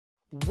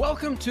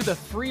Welcome to the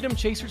Freedom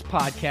Chasers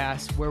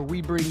podcast, where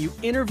we bring you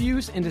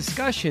interviews and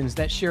discussions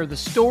that share the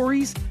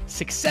stories,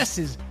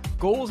 successes,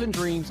 goals, and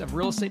dreams of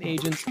real estate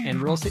agents and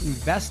real estate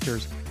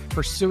investors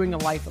pursuing a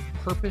life of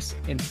purpose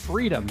and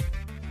freedom.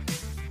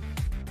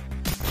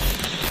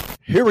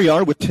 Here we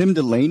are with Tim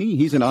Delaney.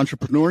 He's an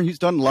entrepreneur. He's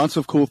done lots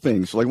of cool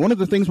things. Like, one of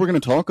the things we're going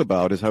to talk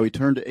about is how he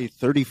turned a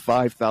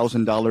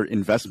 $35,000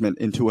 investment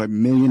into $1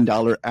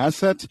 million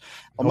asset,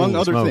 among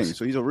other things.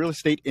 So he's a real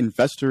estate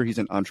investor. He's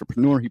an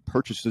entrepreneur. He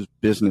purchases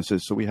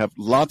businesses. So we have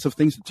lots of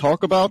things to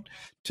talk about.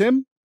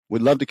 Tim,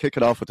 we'd love to kick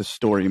it off with a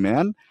story,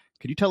 man.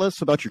 Could you tell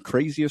us about your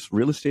craziest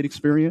real estate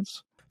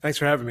experience? Thanks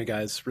for having me,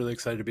 guys. Really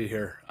excited to be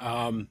here.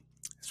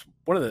 It's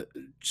one of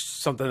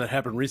something that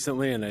happened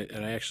recently, and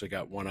I actually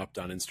got one upped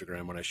on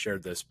Instagram when I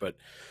shared this. But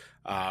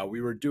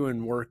we were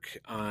doing work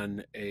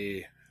on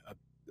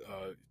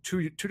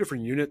two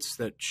different units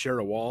that share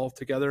a wall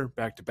together,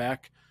 back to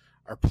back.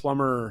 Our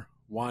plumber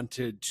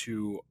wanted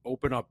to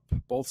open up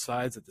both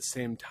sides at the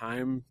same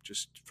time,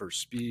 just for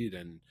speed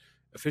and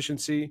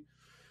efficiency.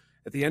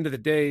 At the end of the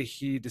day,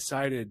 he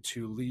decided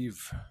to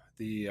leave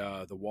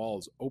the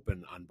walls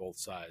open on both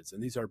sides,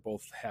 and these are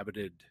both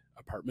habited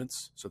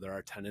apartments, so there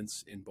are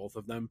tenants in both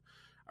of them.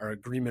 Our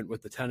agreement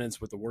with the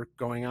tenants with the work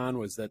going on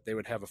was that they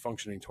would have a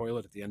functioning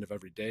toilet at the end of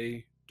every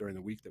day during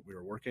the week that we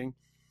were working.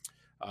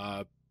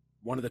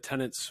 One of the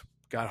tenants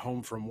got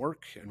home from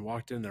work and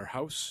walked in their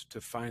house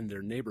to find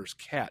their neighbor's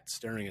cat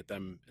staring at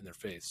them in their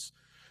face.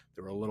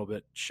 They were a little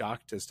bit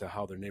shocked as to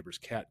how their neighbor's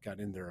cat got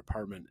in their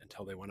apartment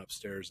until they went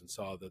upstairs and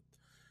saw that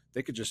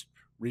they could just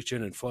reach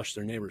in and flush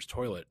their neighbor's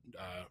toilet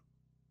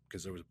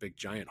because there was a big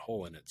giant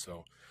hole in it.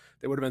 So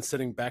they would have been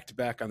sitting back to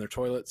back on their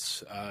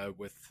toilets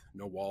with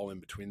no wall in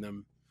between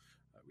them.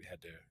 We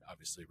had to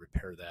obviously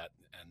repair that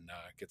and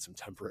get some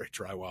temporary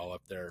drywall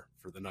up there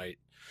for the night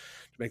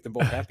to make them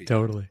both happy.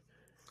 Totally.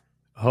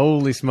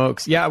 Holy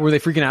smokes. Yeah. Were they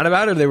freaking out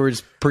about it, or they were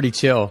just pretty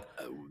chill?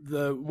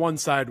 The one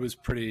side was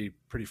pretty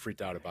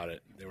freaked out about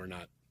it. They were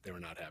not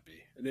happy.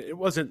 And it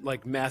wasn't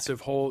like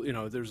massive hole. You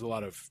know, there's a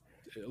lot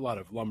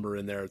of lumber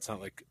in there. It's not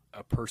like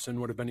a person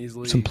would have been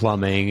easily some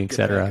plumbing,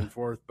 etc. back and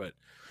forth, but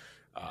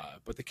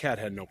the cat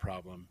had no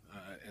problem,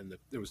 and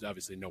there was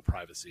obviously no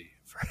privacy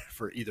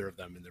for either of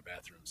them in their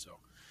bathroom. So,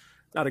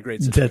 not a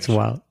great situation. That's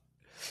wild,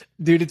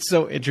 dude. It's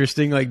so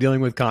interesting, like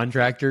dealing with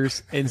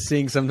contractors and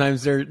seeing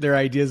sometimes their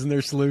ideas and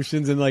their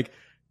solutions, and like,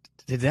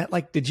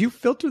 did you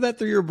filter that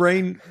through your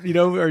brain, you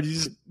know, or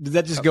did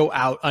that just go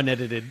out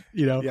unedited,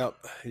 you know? Yep.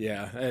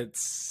 Yeah.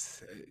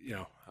 It's, you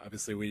know,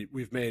 obviously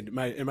we've made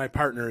my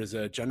partner is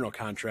a general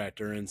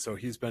contractor. And so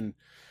he's been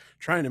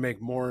trying to make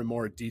more and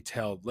more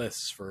detailed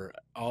lists for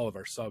all of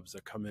our subs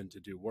that come in to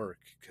do work.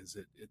 Cause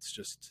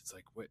it's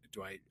like, what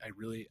do I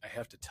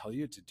have to tell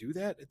you to do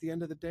that at the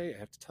end of the day? I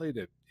have to tell you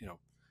to, you know,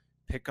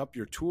 pick up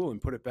your tool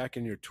and put it back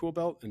in your tool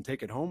belt and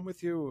take it home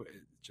with you.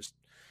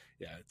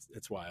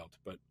 It's wild,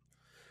 but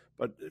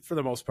for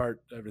the most part,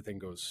 everything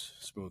goes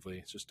smoothly.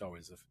 It's just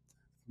always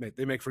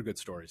they make for good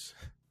stories.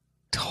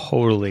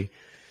 Totally.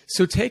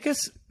 So take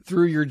us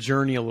through your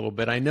journey a little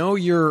bit. I know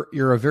you're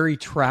a very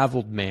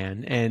traveled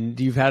man, and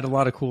you've had a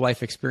lot of cool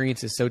life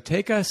experiences. So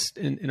take us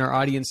in our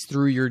audience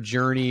through your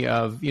journey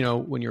of, you know,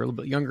 when you're a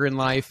little bit younger in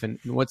life and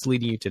what's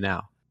leading you to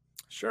now.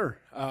 Sure.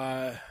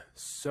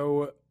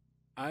 So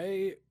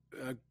I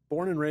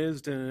born and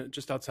raised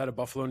just outside of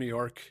Buffalo, New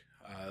York.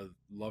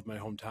 Love my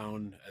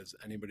hometown, as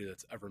anybody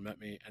that's ever met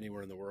me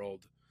anywhere in the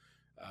world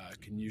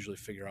can usually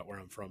figure out where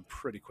I'm from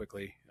pretty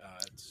quickly.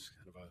 It's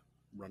kind of a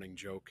running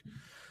joke.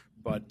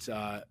 But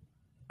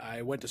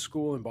I went to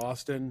school in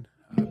Boston.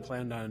 I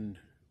planned on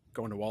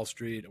going to Wall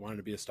Street. I wanted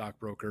to be a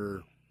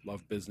stockbroker,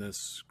 loved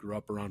business, grew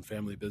up around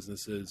family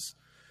businesses,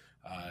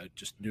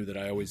 just knew that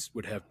I always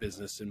would have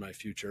business in my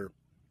future.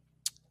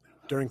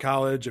 During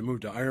college, I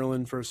moved to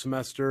Ireland for a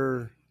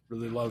semester.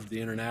 Really loved the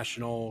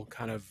international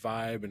kind of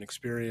vibe and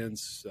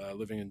experience,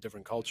 living in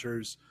different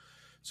cultures.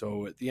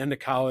 So at the end of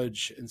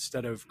college,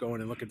 instead of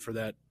going and looking for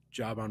that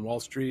job on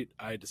Wall Street,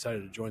 I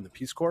decided to join the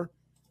Peace Corps,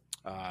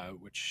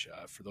 which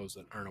for those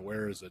that aren't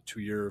aware is a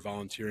 2-year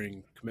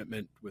volunteering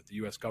commitment with the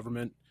U.S.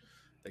 government.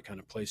 They kind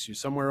of place you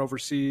somewhere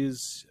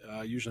overseas,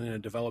 usually in a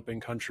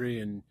developing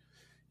country, and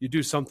you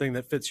do something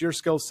that fits your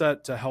skill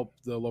set to help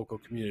the local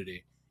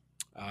community.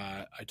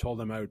 I told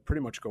them I would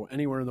pretty much go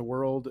anywhere in the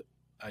world.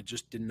 I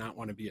just did not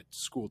want to be a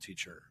school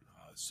teacher.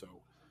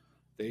 So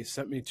they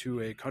sent me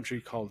to a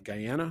country called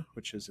Guyana,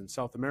 which is in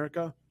South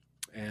America,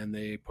 and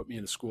they put me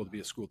in a school to be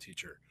a school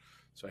teacher.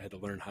 So I had to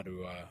learn how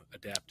to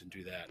adapt and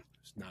do that.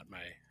 It's not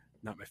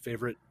my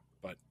favorite,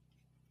 but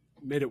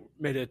made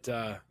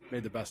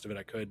the best of it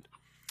I could.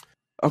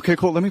 Okay,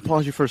 cool. Let me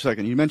pause you for a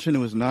second. You mentioned it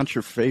was not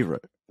your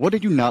favorite. What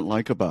did you not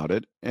like about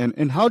it,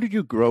 and how did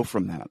you grow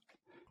from that?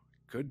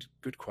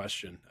 Good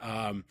question.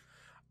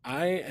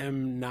 I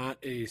am not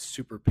a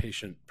super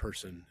patient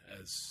person,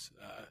 as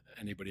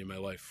anybody in my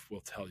life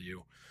will tell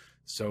you.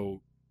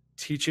 So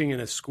teaching in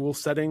a school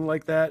setting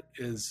like that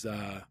is,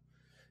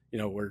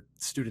 where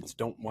students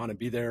don't want to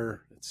be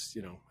there. It's,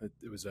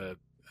 it was a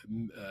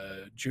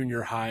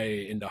junior high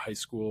into high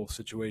school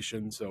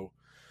situation. So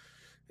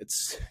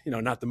it's,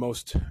 not the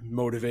most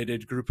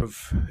motivated group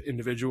of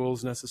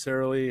individuals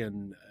necessarily.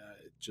 And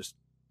just,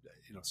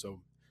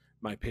 so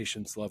my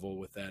patience level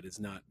with that is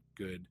not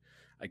good.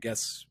 I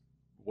guess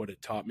what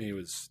it taught me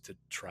was to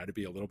try to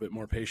be a little bit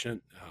more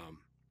patient,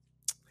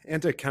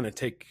 and to kind of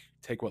take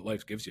what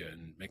life gives you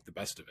and make the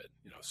best of it.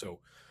 So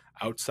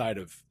outside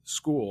of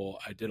school,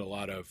 I did a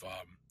lot of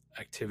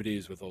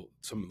activities with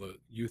some of the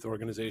youth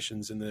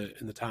organizations in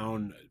the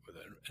town, with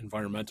an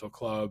environmental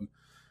club.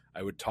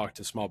 I would talk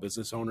to small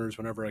business owners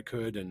whenever I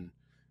could and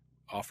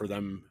offer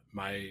them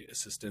my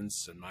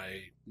assistance and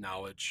my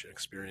knowledge and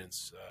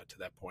experience to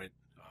that point,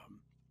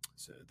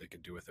 so they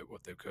could do with it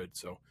what they could.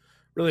 So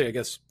really, I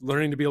guess,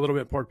 learning to be a little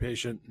bit more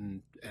patient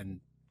and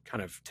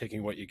kind of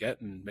taking what you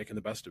get and making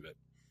the best of it.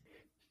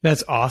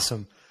 That's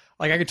awesome.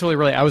 Like, I could totally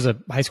relate. I was a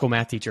high school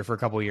math teacher for a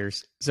couple of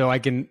years, so I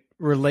can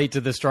relate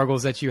to the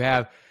struggles that you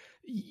have.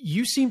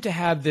 You seem to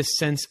have this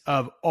sense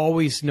of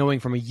always knowing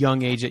from a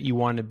young age that you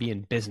want to be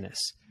in business.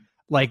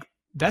 Like,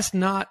 that's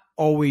not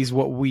always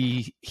what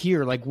we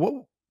hear. Like,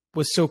 what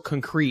was so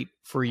concrete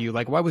for you?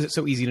 Like, why was it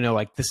so easy to know,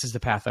 like, this is the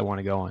path I want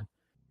to go on?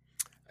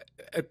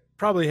 It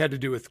probably had to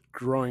do with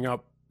growing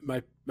up.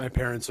 My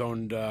parents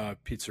owned a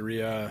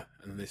pizzeria,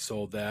 and they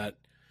sold that.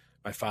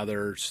 My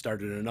father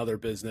started another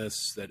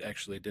business that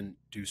actually didn't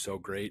do so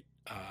great,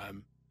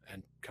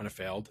 and kind of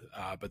failed.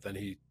 But then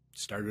he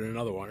started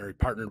another one, or he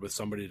partnered with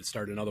somebody to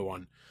start another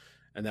one,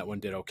 and that one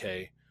did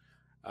okay.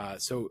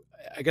 So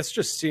I guess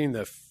just seeing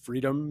the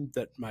freedom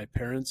that my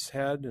parents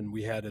had and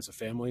we had as a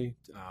family,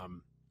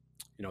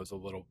 is a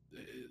little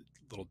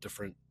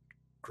different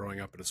growing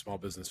up in a small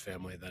business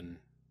family than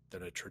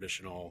a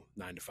traditional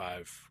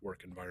 9-to-5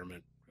 work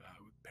environment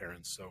with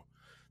parents. So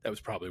that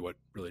was probably what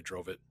really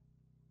drove it.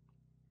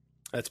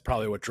 That's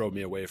probably what drove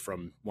me away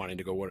from wanting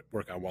to go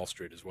work on Wall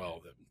Street as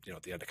well.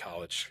 At the end of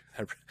college,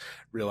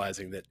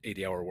 realizing that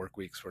 80-hour work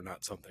weeks were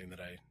not something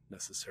that I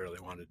necessarily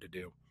wanted to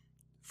do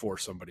for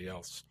somebody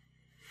else.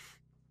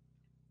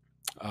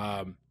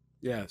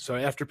 So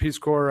after Peace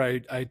Corps,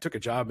 I took a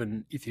job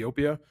in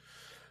Ethiopia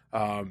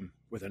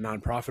with a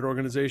nonprofit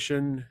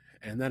organization,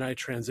 and then I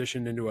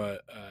transitioned into I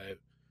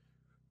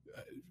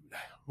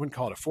wouldn't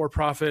call it a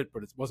for-profit,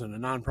 but it wasn't a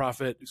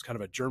nonprofit. It's kind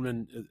of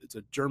it's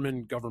a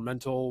German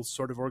governmental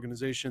sort of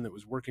organization that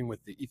was working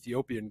with the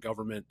Ethiopian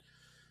government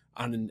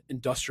on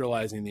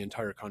industrializing the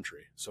entire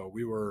country. So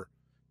we were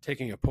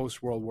taking a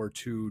post-World War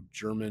II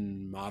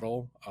German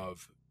model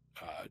of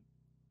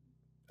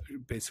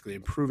basically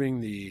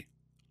improving the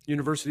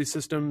university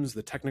systems,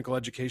 the technical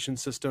education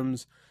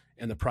systems,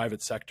 and the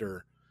private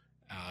sector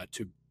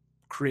to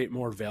create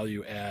more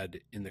value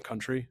add in the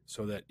country,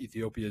 so that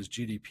Ethiopia's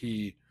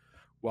GDP,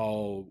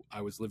 while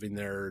I was living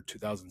there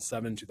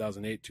 2007,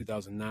 2008,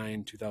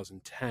 2009,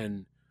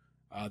 2010,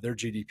 their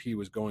GDP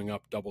was going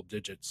up double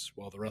digits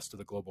while the rest of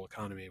the global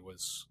economy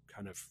was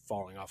kind of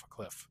falling off a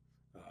cliff,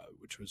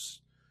 which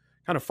was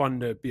kind of fun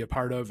to be a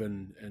part of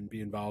and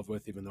be involved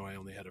with, even though I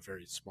only had a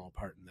very small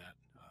part in that.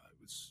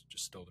 It was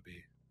just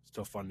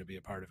still fun to be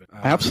a part of it.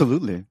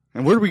 Absolutely.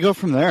 And where do we go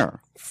from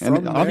there?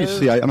 And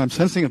obviously, I'm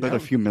sensing a bit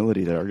of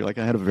humility there. You're like,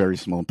 I had a very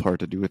small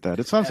part to do with that.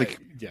 It sounds like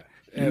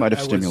you might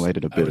have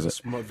stimulated a bit of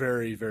it.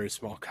 Very, very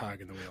small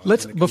cog in the wheel.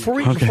 Let's before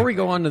we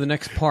go on to the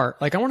next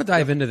part, like, I want to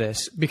dive into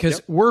this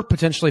because we're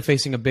potentially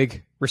facing a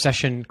big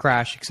recession,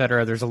 crash, et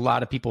cetera. There's a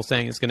lot of people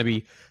saying it's going to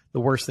be the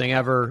worst thing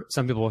ever.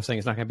 Some people are saying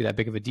it's not going to be that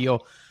big of a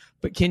deal.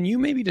 But can you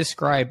maybe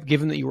describe,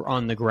 given that you were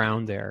on the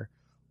ground there,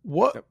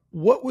 what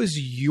was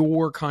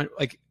your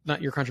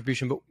not your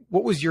contribution, but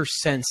what was your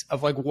sense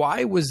of, like,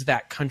 why was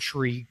that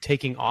country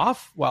taking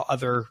off while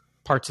other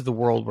parts of the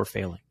world were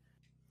failing?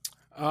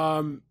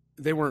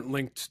 They weren't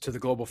linked to the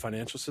global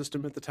financial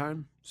system at the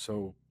time,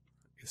 so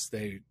I guess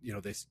they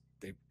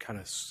kind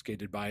of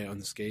skated by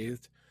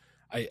unscathed.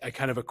 I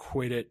kind of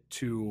equate it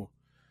to,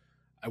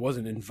 I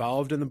wasn't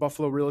involved in the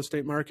Buffalo real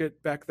estate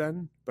market back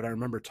then, but I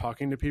remember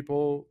talking to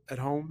people at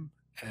home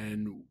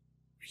and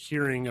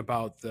hearing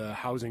about the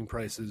housing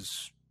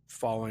prices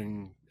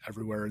falling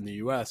everywhere in the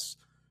U.S.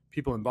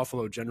 People in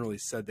Buffalo generally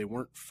said they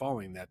weren't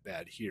falling that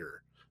bad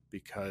here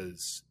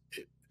because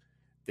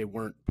they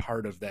weren't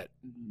part of that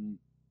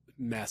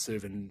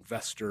massive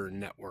investor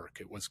network.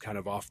 It was kind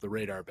of off the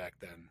radar back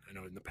then. I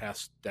know in the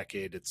past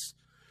decade,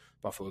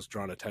 Buffalo's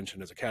drawn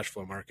attention as a cash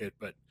flow market,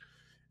 but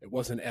it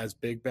wasn't as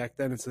big back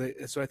then.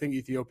 And so I think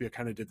Ethiopia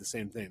kind of did the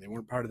same thing. They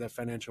weren't part of that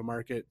financial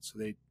market, so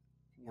they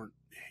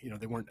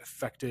weren't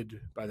affected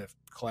by the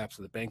collapse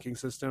of the banking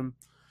system.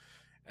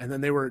 And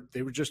then they were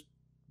just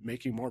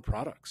making more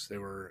products. They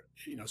were,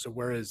 so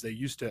whereas they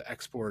used to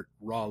export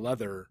raw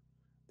leather,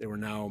 they were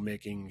now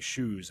making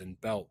shoes and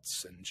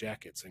belts and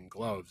jackets and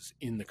gloves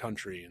in the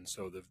country. And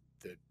so the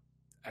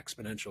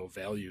exponential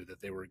value that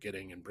they were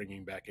getting and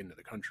bringing back into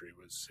the country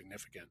was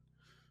significant.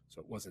 So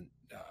it wasn't,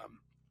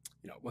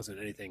 it wasn't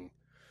anything,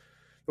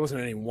 there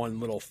wasn't any one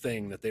little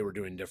thing that they were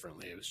doing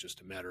differently. It was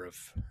just a matter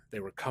of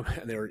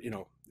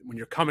when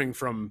you're coming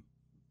from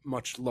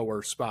much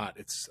lower spot,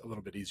 it's a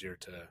little bit easier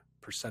to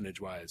percentage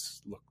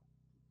wise look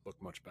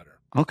much better.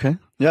 Okay.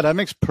 Yeah, that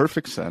makes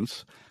perfect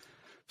sense.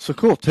 So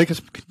cool.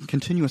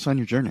 Continue us on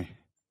your journey.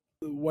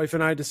 The wife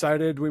and I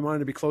decided we wanted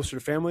to be closer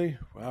to family.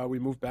 We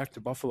moved back to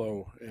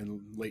Buffalo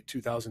in late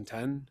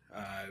 2010.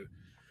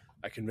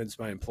 I convinced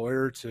my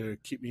employer to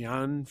keep me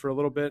on for a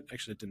little bit.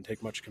 Actually, it didn't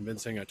take much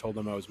convincing. I told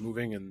them I was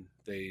moving, and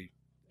they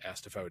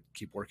asked if I would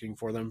keep working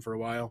for them for a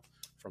while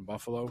from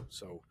Buffalo.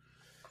 So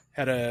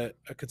had a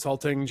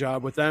consulting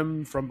job with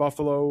them from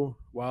Buffalo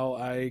while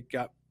I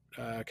got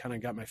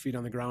my feet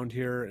on the ground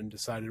here and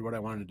decided what I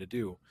wanted to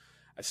do.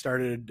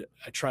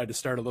 I tried to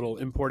start a little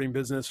importing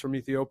business from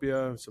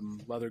Ethiopia,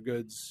 some leather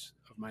goods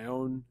of my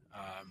own.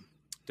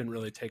 Didn't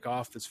really take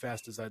off as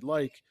fast as I'd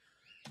like.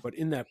 But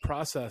in that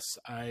process,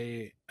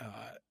 I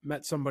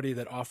met somebody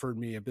that offered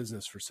me a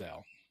business for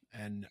sale.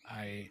 And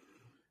I,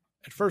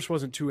 at first,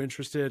 wasn't too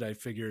interested. I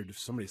figured if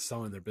somebody's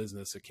selling their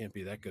business, it can't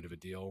be that good of a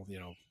deal.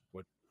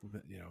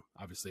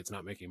 Obviously it's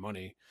not making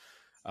money.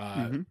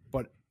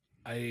 But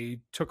I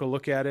took a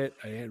look at it.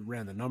 I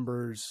ran the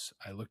numbers.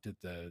 I looked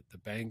at the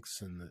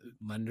banks and the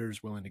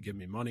lenders willing to give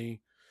me money.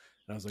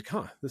 And I was like,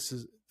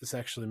 this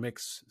actually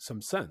makes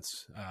some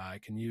sense. I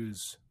can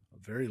use a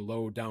very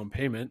low down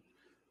payment.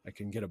 I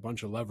can get a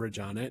bunch of leverage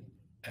on it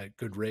at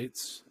good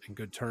rates and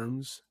good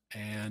terms,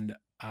 and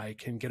I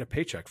can get a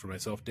paycheck for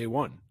myself day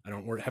one. I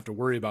don't have to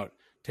worry about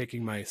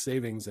taking my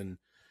savings and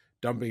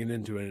dumping it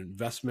into an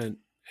investment,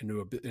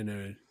 in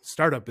a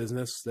startup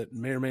business that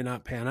may or may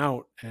not pan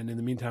out. And in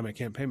the meantime, I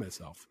can't pay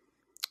myself.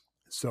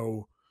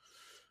 So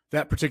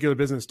that particular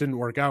business didn't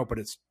work out, but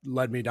it's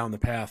led me down the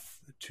path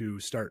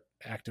to start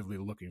actively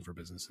looking for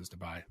businesses to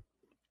buy.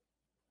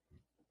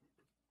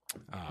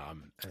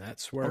 And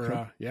that's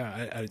where,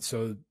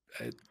 so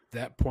at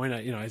that point,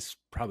 I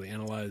probably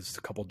analyzed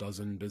a couple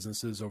dozen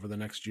businesses over the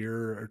next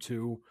year or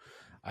two.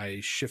 I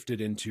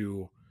shifted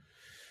into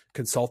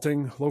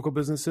consulting local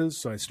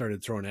businesses. So I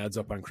started throwing ads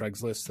up on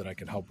Craigslist that I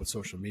could help with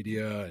social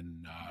media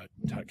and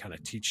kind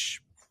of teach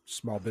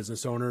small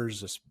business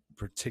owners,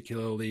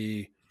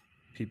 particularly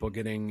people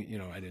getting,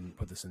 I didn't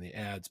put this in the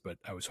ads, but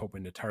I was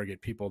hoping to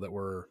target people that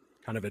were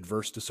kind of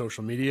adverse to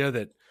social media,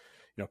 that,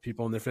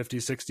 people in their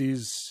 50s,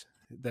 60s,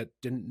 that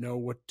didn't know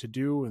what to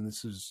do. And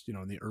this is,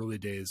 in the early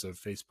days of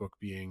Facebook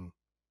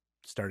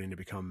starting to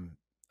become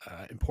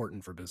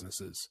important for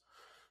businesses.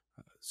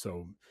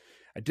 So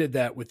I did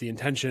that with the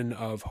intention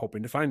of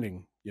hoping to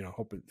find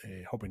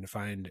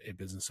a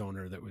business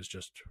owner that was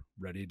just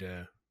ready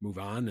to move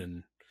on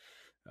and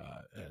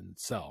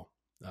sell.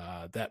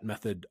 That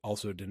method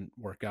also didn't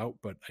work out,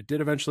 but I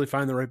did eventually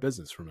find the right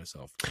business for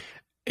myself.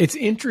 It's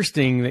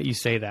interesting that you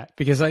say that,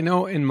 because I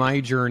know in my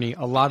journey,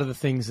 a lot of the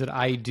things that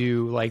I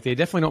do, like, they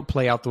definitely don't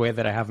play out the way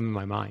that I have them in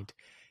my mind.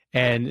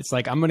 And it's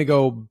like, I'm going to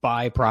go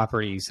buy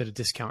properties at a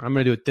discount. I'm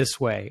going to do it this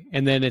way.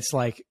 And then it's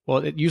like, well,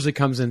 it usually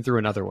comes in through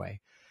another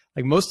way.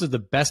 Like, most of the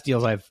best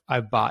deals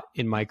I've bought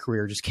in my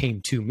career just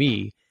came to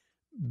me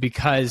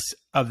because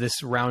of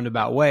this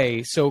roundabout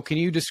way. So can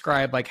you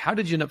describe, like, how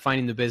did you end up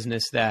finding the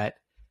business that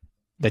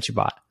you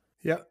bought?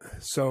 Yeah.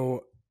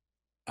 So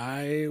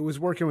I was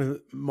working with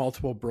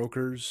multiple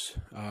brokers,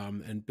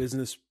 and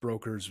business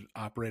brokers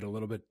operate a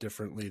little bit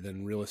differently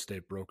than real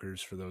estate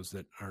brokers. For those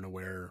that aren't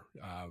aware,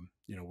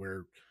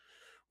 where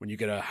when you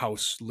get a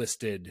house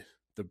listed,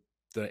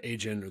 the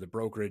agent or the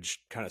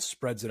brokerage kind of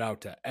spreads it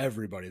out to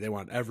everybody. They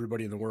want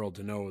everybody in the world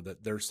to know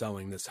that they're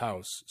selling this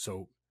house.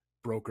 So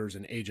brokers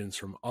and agents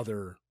from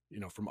other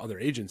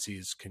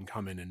agencies can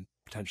come in and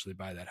potentially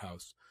buy that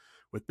house.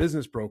 With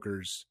business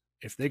brokers,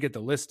 if they get the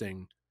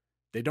listing,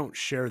 they don't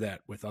share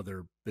that with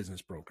other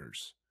business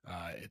brokers.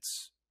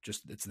 It's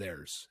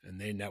theirs,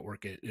 and they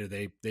network it.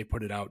 They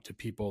put it out to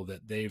people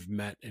that they've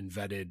met and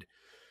vetted.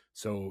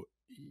 So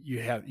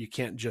you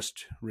can't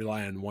just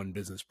rely on one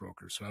business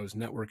broker. So I was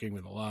networking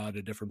with a lot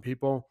of different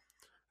people.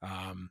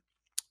 I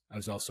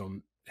was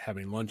also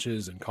having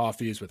lunches and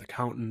coffees with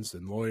accountants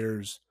and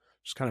lawyers,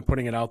 just kind of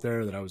putting it out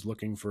there that I was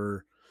looking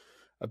for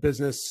a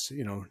business,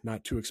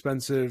 not too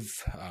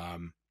expensive.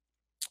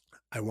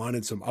 I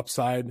wanted some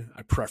upside.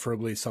 I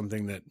preferably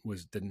something that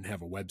didn't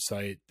have a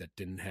website, that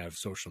didn't have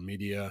social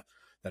media,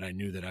 that I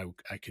knew that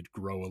I could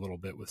grow a little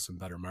bit with some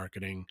better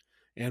marketing,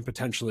 and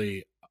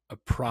potentially a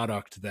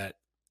product that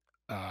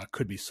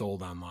could be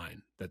sold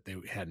online that they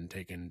hadn't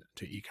taken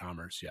to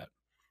e-commerce yet.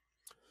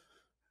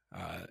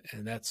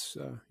 And that's,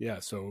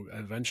 so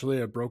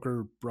eventually a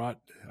broker brought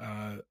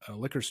a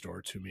liquor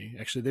store to me.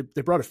 Actually,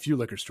 they brought a few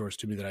liquor stores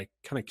to me that I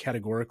kind of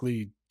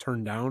categorically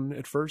turned down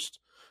at first,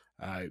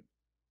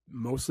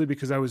 mostly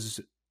because I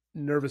was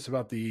nervous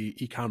about the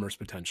e-commerce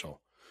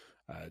potential.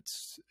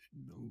 It's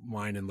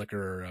wine and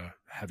liquor are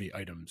heavy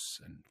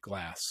items, and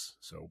glass,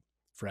 so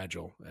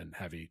fragile and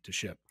heavy to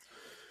ship.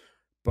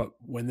 But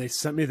when they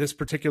sent me this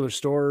particular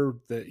store,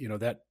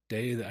 that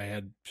day that I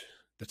had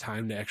the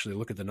time to actually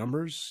look at the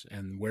numbers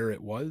and where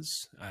it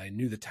was, I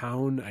knew the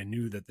town. I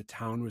knew that the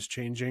town was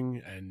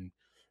changing and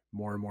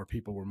more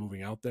people were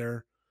moving out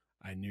there.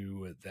 I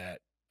knew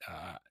that,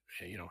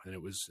 and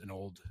it was an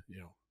old,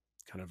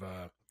 kind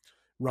of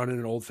run in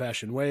an old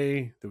fashioned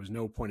way. There was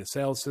no point of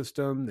sale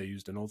system. They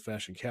used an old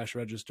fashioned cash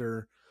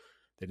register.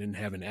 They didn't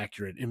have an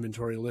accurate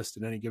inventory list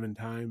at any given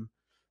time.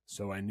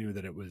 So I knew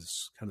that it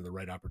was kind of the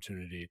right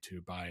opportunity to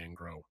buy and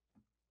grow.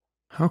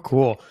 How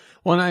cool.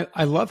 Well, and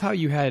I love how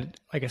you had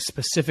like a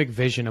specific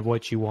vision of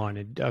what you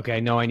wanted. Okay, I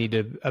know I need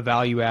a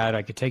value add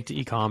I could take to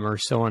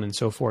e-commerce, so on and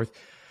so forth.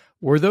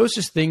 Were those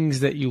just things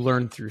that you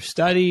learned through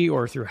study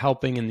or through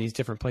helping in these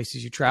different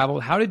places you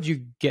traveled? How did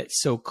you get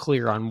so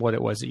clear on what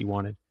it was that you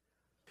wanted?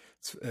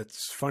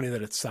 It's funny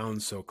that it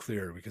sounds so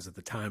clear, because at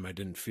the time I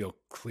didn't feel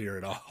clear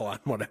at all on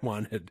what I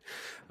wanted.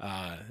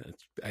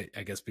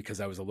 I guess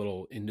because I was a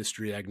little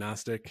industry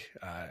agnostic.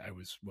 I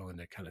was willing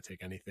to kind of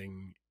take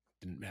anything,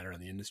 didn't matter on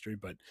the industry,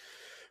 but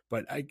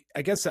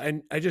I guess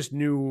I just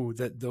knew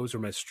that those were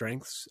my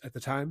strengths at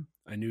the time.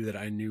 I knew that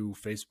I knew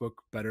Facebook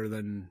better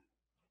than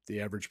the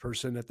average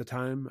person at the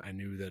time. I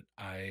knew that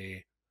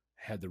I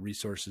had the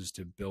resources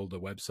to build a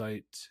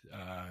website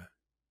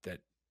that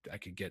I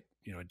could get,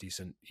 a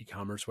decent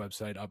e-commerce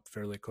website up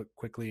fairly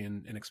quickly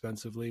and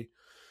inexpensively.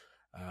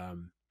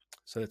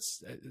 So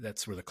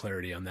that's where the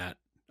clarity on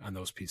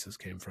those pieces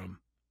came from.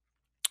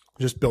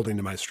 Just building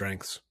to my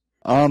strengths.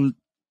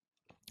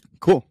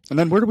 Cool. And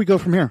then where do we go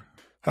from here?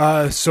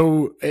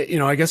 So,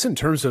 I guess in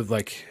terms of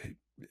like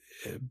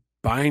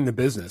buying the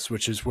business,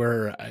 which is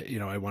where,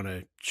 I want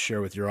to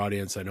share with your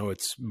audience. I know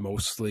it's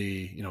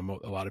mostly,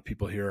 a lot of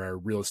people here are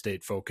real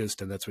estate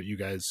focused, and that's what you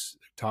guys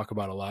talk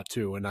about a lot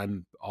too. And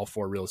I'm all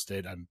for real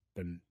estate. I've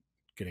been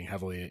getting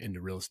heavily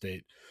into real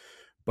estate,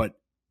 but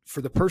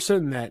for the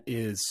person that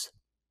is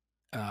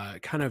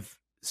kind of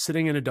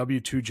sitting in a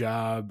W-2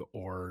 job,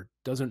 or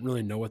doesn't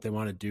really know what they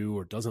want to do,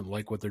 or doesn't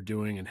like what they're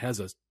doing, and has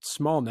a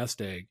small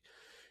nest egg,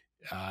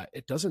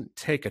 it doesn't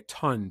take a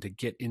ton to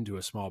get into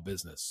a small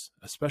business,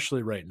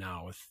 especially right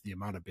now with the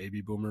amount of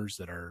baby boomers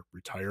that are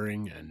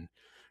retiring and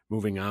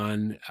moving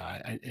on.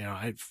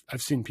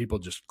 I've seen people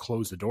just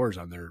close the doors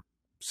on their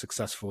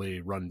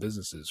successfully run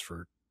businesses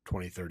for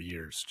 20, 30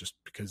 years, just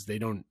because they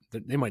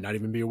might not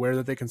even be aware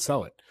that they can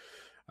sell it.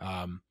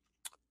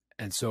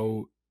 And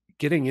so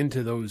getting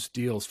into those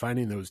deals,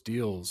 finding those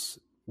deals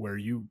where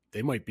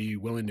they might be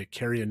willing to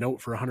carry a note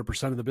for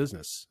 100% of the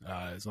business,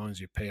 as long as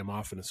you pay them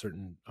off in a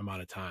certain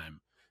amount of time.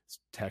 It's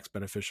tax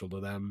beneficial to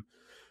them.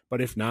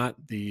 But if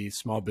not, the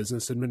Small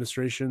Business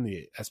Administration,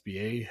 the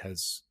SBA,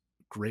 has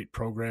great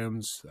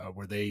programs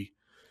where they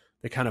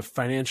kind of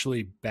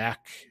financially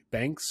back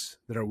banks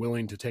that are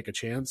willing to take a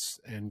chance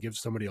and give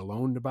somebody a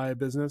loan to buy a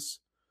business,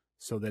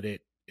 so that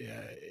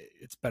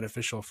it's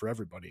beneficial for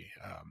everybody.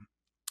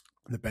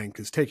 The bank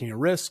is taking a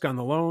risk on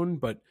the loan,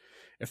 but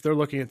if they're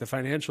looking at the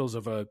financials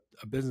of a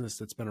business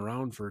that's been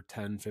around for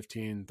 10,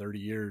 15, 30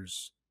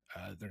 years,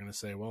 they're going to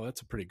say, well,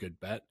 that's a pretty good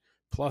bet.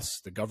 Plus,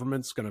 the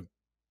government's going to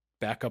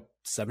back up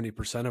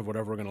 70% of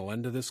whatever we're going to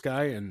lend to this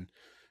guy. And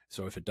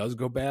so if it does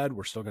go bad,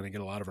 we're still going to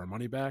get a lot of our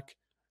money back.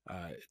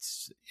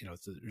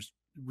 There's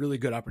really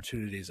good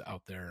opportunities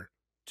out there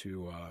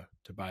to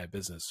buy a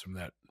business from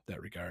that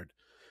regard.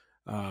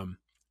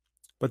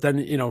 But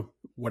then,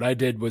 what I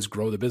did was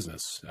grow the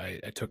business.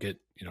 I took it,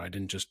 I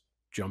didn't just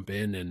jump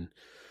in and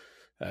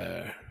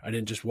I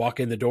didn't just walk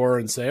in the door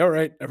and say, all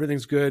right,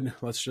 everything's good,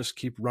 let's just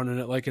keep running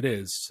it like it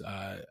is.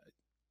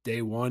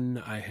 Day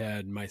one, I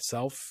had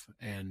myself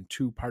and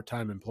 2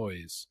 part-time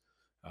employees.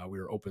 We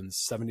were open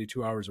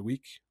 72 hours a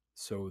week.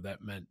 So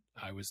that meant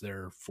I was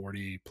there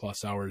 40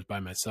 plus hours by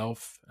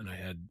myself, and I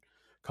had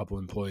a couple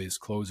employees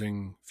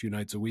closing a few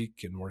nights a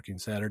week and working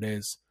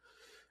Saturdays.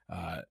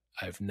 I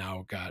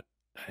now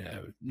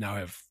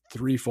have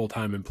 3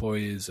 full-time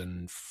employees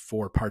and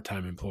 4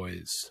 part-time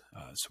employees.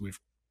 So we've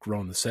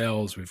grown the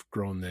sales, we've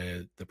grown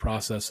the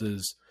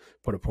processes,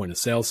 put a point of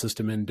sale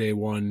system in day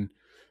one,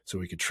 so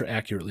we could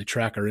accurately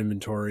track our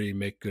inventory,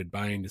 make good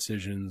buying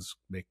decisions,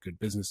 make good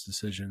business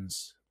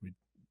decisions. We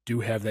do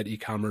have that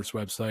e-commerce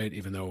website,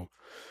 even though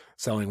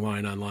selling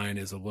wine online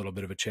is a little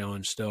bit of a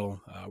challenge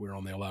still. We're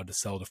only allowed to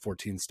sell to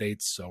 14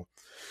 states, so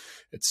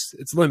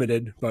it's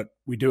limited, but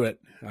we do it.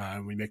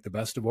 We make the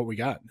best of what we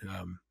got.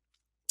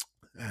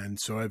 And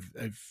so I've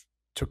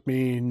took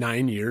me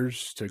 9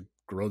 years to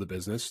grow the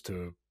business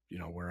to,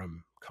 where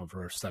I'm come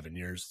for 7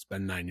 years. It's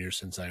been 9 years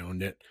since I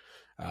owned it.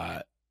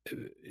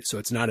 So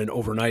it's not an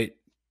overnight,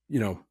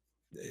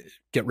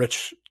 get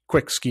rich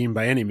quick scheme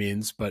by any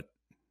means, but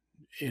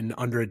in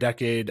under a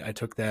decade, I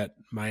took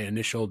my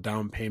initial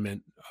down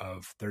payment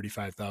of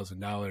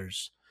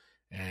 $35,000.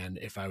 And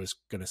if I was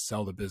going to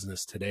sell the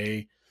business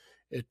today,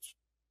 it's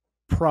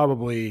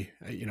probably,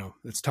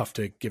 it's tough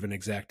to give an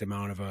exact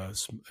amount of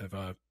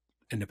a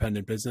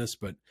independent business,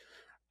 but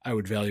I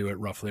would value it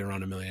roughly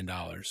around $1 million,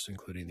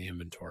 including the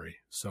inventory.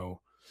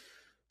 So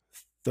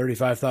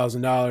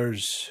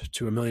 $35,000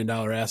 to $1 million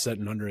asset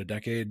in under a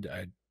decade,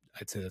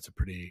 I'd say that's a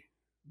pretty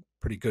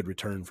good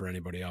return for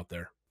anybody out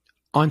there.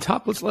 On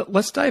top,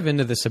 let's dive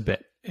into this a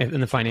bit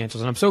in the financials.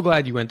 And I'm so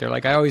glad you went there.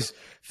 Like, I always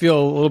feel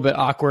a little bit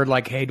awkward,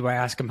 like, hey, do I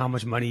ask him how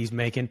much money he's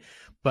making?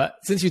 But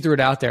since you threw it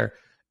out there,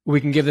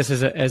 we can give this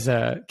as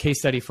a case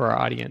study for our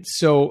audience.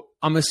 So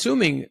I'm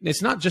assuming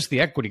it's not just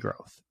the equity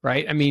growth,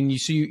 right? I mean,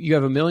 you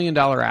have $1 million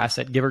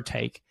asset, give or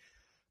take,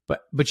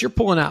 but you're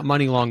pulling out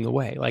money along the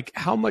way. Like,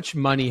 how much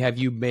money have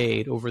you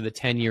made over the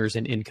 10 years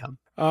in income?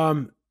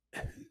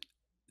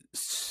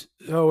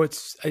 So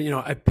it's,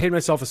 I paid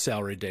myself a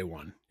salary day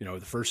one. The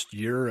first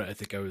year, I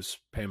think I was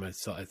paying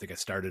myself, I think I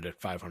started at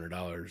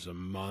 $500 a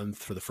month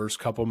for the first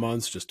couple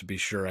months just to be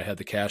sure I had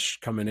the cash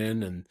coming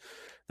in. And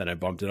then I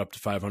bumped it up to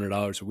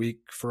 $500 a week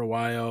for a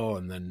while,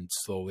 and then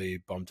slowly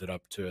bumped it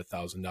up to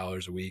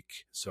 $1,000 a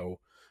week. So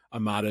a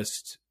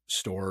modest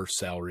store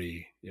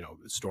salary,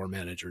 store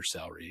manager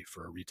salary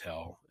for a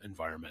retail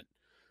environment.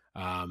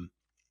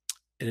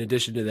 In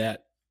addition to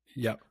that,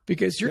 yep.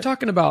 Because you're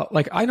talking about,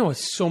 like, I know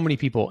so many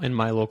people in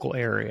my local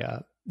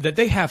area that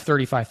they have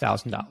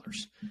 $35,000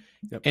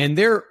 and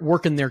they're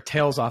working their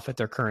tails off at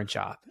their current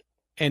job.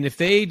 And if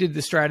they did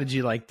the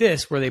strategy like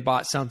this, where they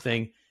bought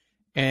something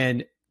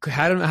and could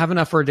have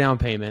enough for a down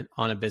payment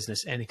on a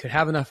business, and it could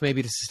have enough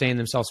maybe to sustain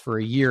themselves for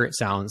a year, it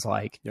sounds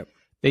like,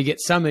 they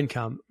get some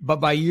income. But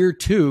by year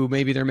two,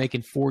 maybe they're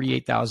making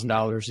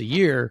 $48,000 a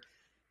year.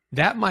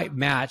 That might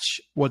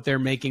match what they're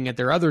making at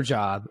their other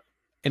job.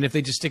 And if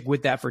they just stick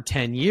with that for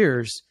 10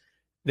 years,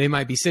 they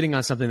might be sitting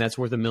on something that's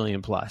worth $1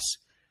 million plus.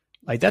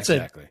 Like, that's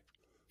exactly.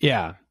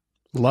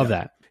 Love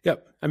that.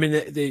 Yep. I mean,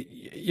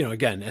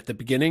 again, at the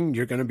beginning,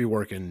 you're going to be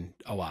working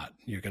a lot.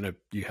 You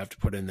have to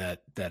put in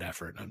that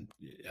effort.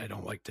 I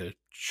don't like to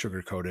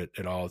sugarcoat it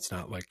at all. It's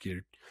not like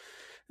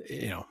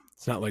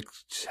it's not like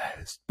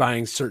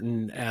buying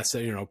certain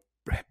asset,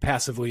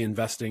 passively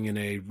investing in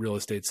a real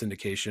estate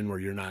syndication where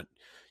you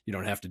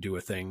don't have to do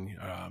a thing,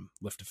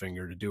 lift a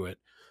finger to do it.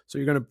 So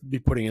you're going to be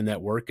putting in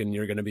that work, and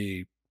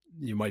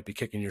you might be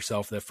kicking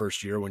yourself that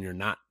first year when you're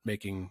not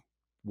making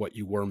what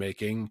you were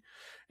making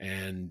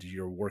and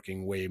you're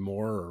working way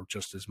more or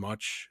just as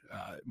much.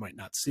 It might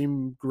not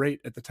seem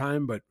great at the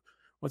time, but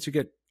once you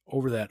get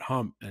over that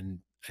hump and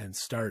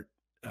start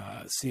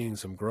seeing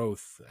some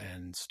growth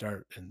and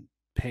start and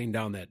paying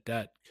down that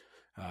debt,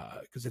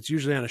 because it's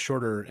usually on a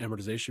shorter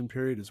amortization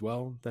period as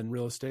well than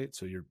real estate.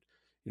 So you're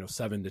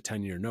 7 to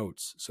 10 year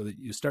notes, so that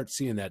you start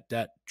seeing that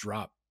debt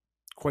drop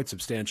quite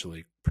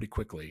substantially pretty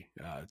quickly.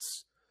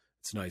 It's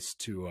nice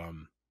to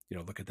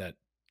look at that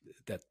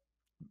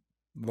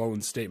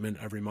loan statement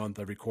every month,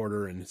 every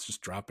quarter, and it's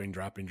just dropping,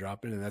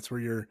 and that's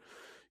where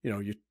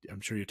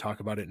I'm sure you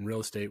talk about it in real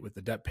estate with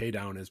the debt pay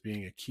down as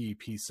being a key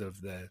piece of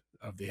the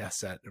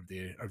asset of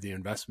the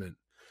investment.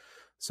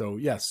 So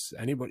yes,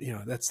 anybody,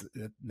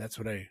 that's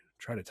what I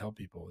try to tell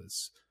people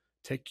is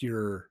take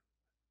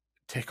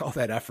all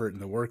that effort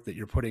and the work that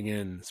you're putting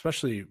in,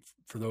 especially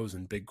for those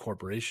in big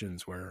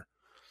corporations where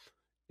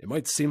it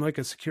might seem like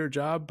a secure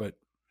job, but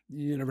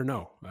you never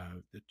know.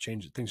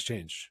 Things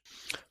change.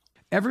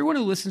 Everyone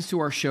who listens to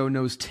our show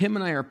knows Tim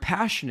and I are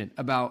passionate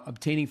about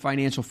obtaining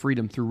financial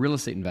freedom through real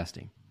estate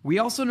investing. We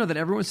also know that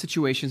everyone's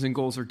situations and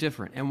goals are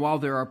different. And while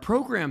there are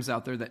programs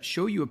out there that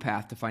show you a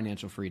path to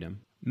financial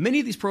freedom, many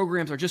of these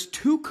programs are just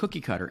too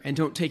cookie cutter and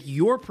don't take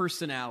your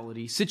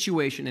personality,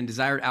 situation, and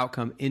desired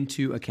outcome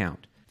into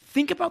account.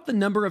 Think about the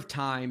number of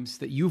times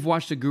that you've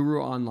watched a guru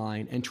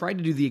online and tried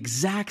to do the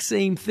exact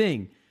same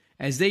thing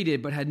as they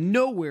did, but had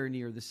nowhere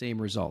near the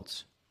same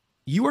results.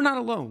 You are not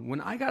alone.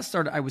 When I got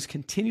started, I was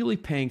continually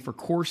paying for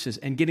courses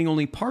and getting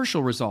only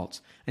partial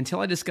results until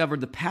I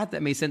discovered the path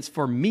that made sense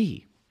for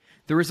me.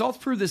 The results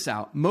prove this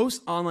out.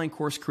 Most online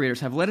course creators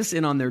have let us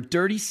in on their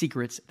dirty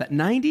secrets that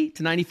 90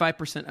 to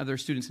 95% of their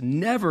students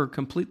never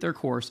complete their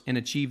course and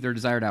achieve their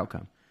desired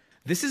outcome.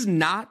 This is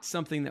not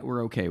something that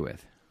we're okay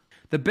with.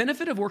 The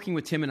benefit of working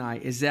with Tim and I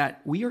is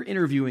that we are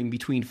interviewing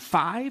between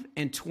 5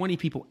 and 20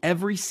 people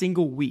every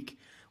single week.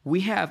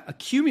 We have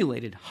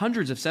accumulated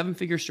hundreds of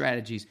seven-figure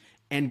strategies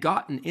and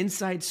gotten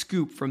inside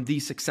scoop from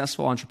these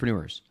successful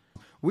entrepreneurs.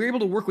 We're able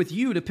to work with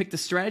you to pick the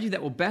strategy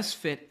that will best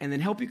fit and then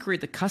help you create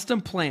the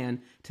custom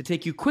plan to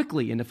take you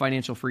quickly into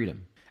financial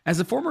freedom. As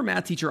a former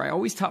math teacher, I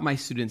always taught my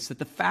students that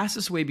the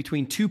fastest way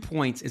between 2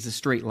 points is a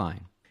straight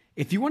line.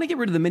 If you want to get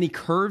rid of the many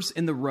curves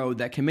in the road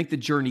that can make the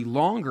journey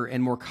longer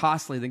and more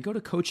costly, then go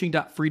to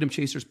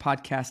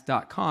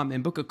coaching.freedomchaserspodcast.com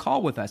and book a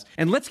call with us,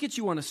 and let's get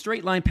you on a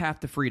straight line path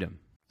to freedom.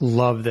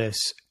 Love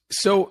this.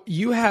 So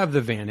you have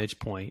the vantage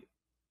point,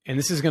 and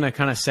this is going to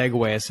kind of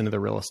segue us into the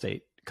real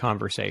estate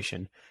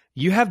conversation.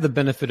 You have the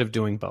benefit of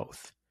doing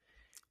both.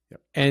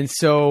 Yep. And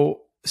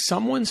so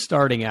someone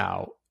starting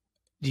out,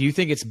 do you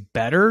think it's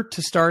better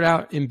to start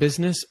out in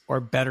business or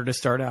better to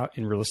start out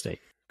in real estate?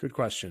 Good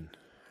question.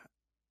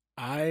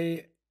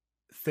 I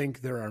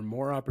think there are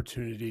more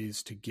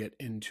opportunities to get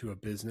into a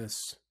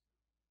business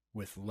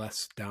with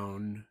less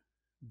down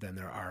than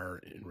there are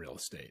in real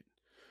estate.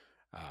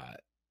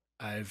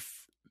 I've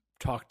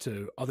talked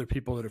to other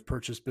people that have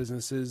purchased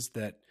businesses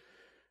that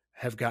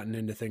have gotten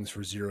into things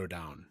for zero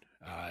down,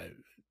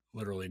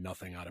 literally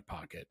nothing out of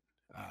pocket.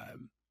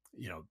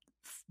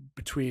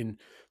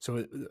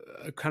 So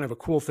kind of a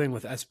cool thing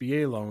with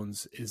SBA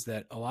loans is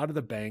that a lot of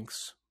the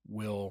banks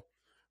will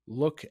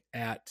look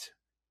at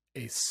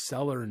a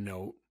seller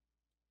note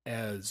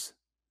as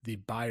the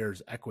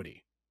buyer's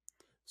equity.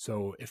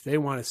 So if they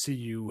want to see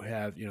you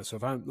have,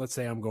 so let's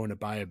say I'm going to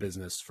buy a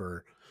business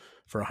for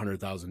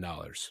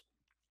 $100,000.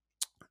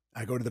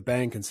 I go to the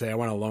bank and say, I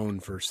want a loan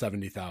for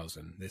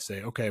 $70,000. They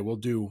say, okay, we'll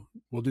do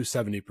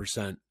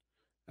 70%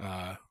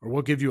 or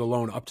we'll give you a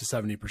loan up to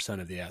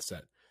 70% of the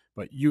asset,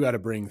 but you got to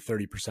bring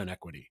 30%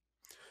 equity.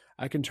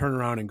 I can turn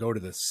around and go to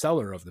the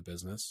seller of the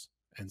business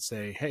and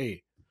say,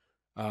 hey,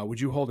 would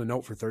you hold a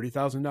note for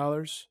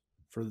 $30,000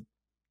 for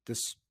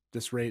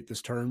this rate,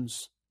 this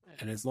terms?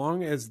 And as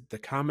long as the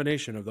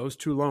combination of those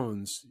two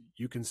loans,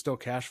 you can still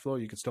cash flow,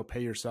 you can still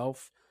pay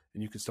yourself,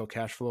 and you can still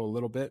cash flow a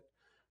little bit.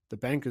 The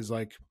bank is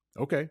like,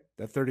 okay,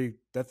 that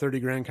 30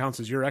 grand counts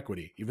as your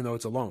equity, even though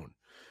it's a loan.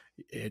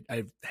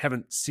 I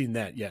haven't seen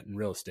that yet in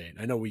real estate.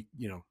 I know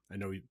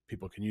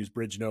people can use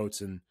bridge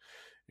notes and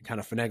kind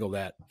of finagle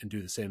that and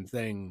do the same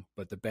thing,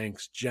 but the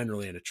banks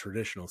generally, in a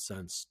traditional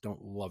sense,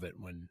 don't love it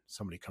when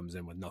somebody comes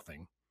in with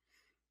nothing.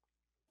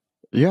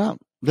 Yeah,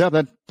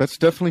 that's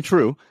definitely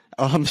true.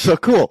 So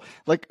cool.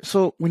 Like,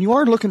 so when you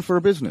are looking for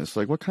a business,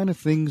 like, what kind of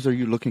things are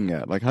you looking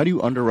at? Like, how do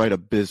you underwrite a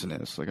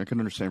business? Like, I can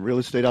understand real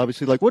estate,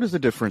 obviously. Like, what is the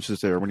differences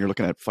there when you're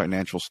looking at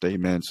financial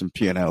statements and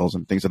P&Ls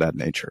and things of that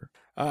nature?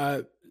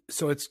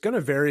 So it's going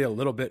to vary a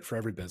little bit for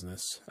every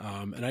business.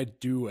 And I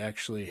do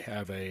actually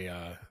have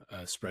a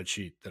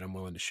spreadsheet that I'm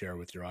willing to share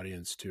with your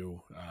audience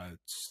too.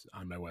 It's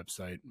on my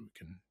website. We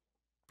can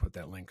put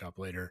that link up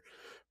later.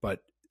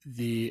 But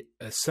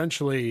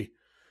essentially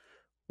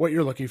what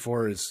you're looking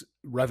for is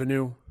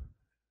revenue,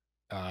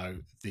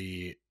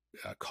 the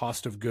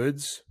cost of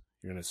goods.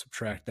 You're going to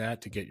subtract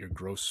that to get your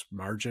gross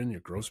margin,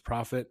 your gross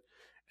profit,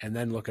 and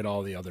then look at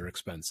all the other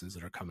expenses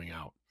that are coming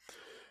out.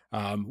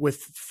 With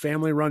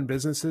family-run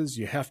businesses,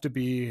 you have to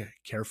be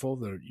careful.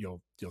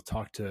 You'll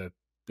talk to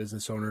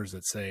business owners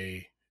that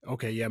say,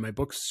 "Okay, yeah, my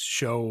books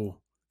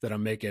show that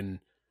I'm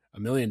making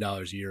 $1 million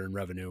a year in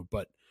revenue,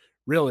 but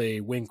really,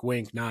 wink,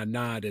 wink, nod,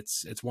 nod,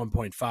 it's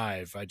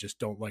 1.5. I just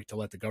don't like to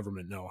let the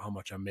government know how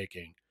much I'm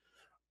making."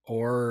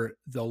 Or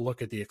they'll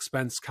look at the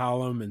expense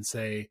column and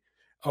say,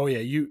 "Oh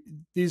yeah,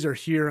 these are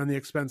here on the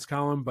expense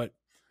column, but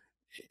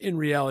in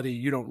reality,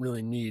 you don't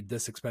really need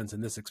this expense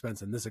and this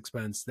expense and this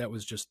expense. That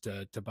was just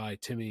to buy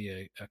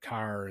Timmy a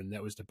car, and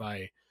that was to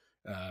buy,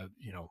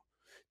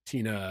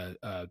 Tina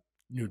a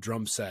new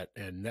drum set,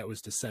 and that was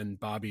to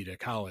send Bobby to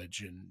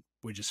college. And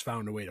we just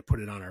found a way to put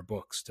it on our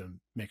books to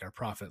make our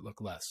profit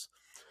look less."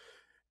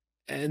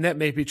 And that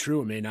may be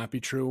true. It may not be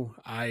true.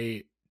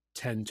 I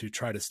tend to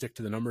try to stick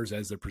to the numbers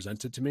as they're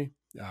presented to me.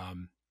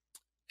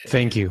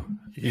 Thank you.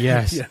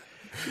 Yes. Yeah.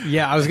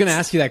 Yeah, I was going to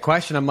ask you that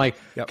question. I'm like,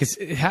 because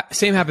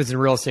same happens in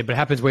real estate, but it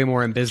happens way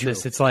more in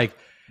business. True. It's like,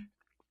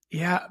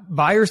 yeah,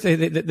 buyers,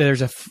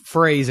 there's a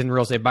phrase in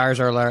real estate, buyers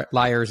are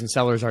liars and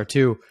sellers are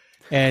too.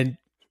 And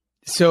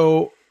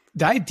so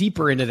dive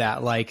deeper into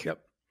that. Like,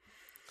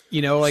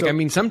 I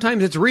mean,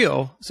 sometimes it's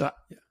real. So,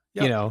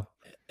 and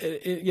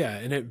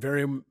it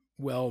very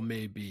well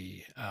may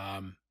be.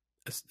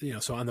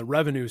 So on the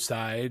revenue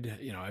side,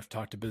 I've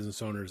talked to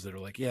business owners that are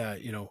like,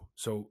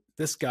 so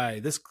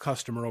this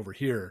customer over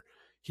here,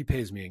 he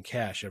pays me in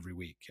cash every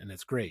week, and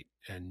that's great.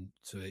 And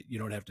so that you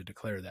don't have to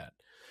declare that.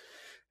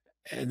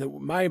 And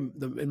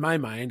in my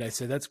mind, I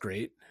say, that's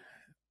great.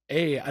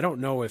 I don't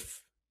know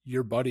if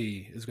your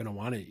buddy is going to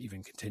want to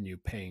even continue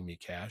paying me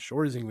cash,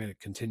 or is he going to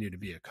continue to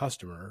be a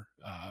customer,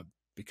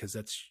 because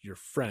that's your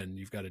friend.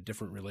 You've got a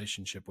different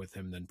relationship with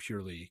him than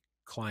purely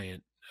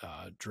client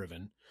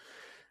driven.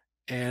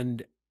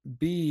 And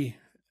B,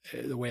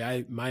 the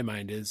way my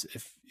mind is,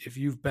 if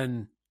you've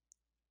been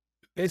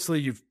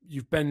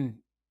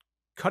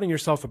cutting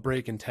yourself a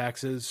break in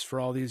taxes for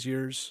all these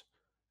years,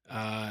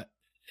 now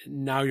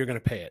you're going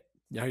to pay it.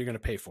 Now you're going to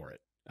pay for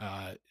it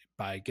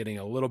by getting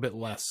a little bit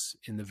less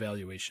in the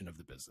valuation of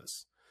the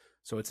business.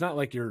 So it's not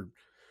like you're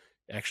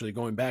actually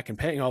going back and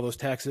paying all those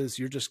taxes.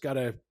 You're just got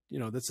to,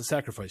 that's a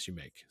sacrifice you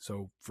make.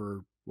 So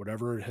for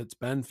whatever it's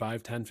been,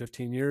 5, 10,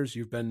 15 years,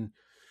 you've been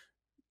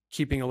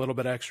keeping a little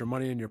bit extra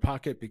money in your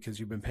pocket because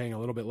you've been paying a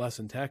little bit less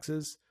in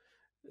taxes.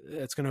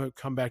 It's going to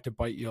come back to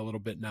bite you a little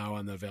bit now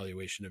on the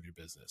valuation of your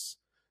business.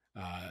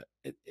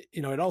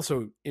 It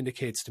also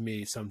indicates to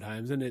me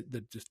sometimes, and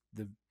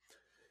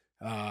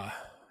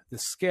the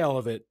scale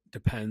of it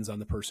depends on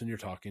the person you're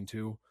talking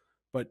to,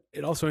 but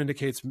it also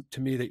indicates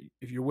to me that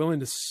if you're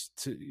willing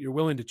you're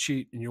willing to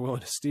cheat and you're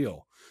willing to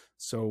steal.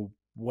 So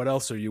what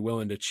else are you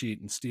willing to cheat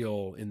and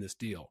steal in this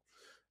deal?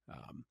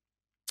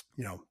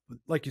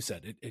 Like you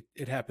said,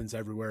 it happens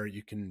everywhere.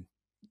 You can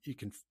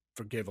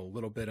forgive a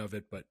little bit of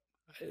it, but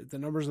the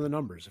numbers are the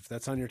numbers. If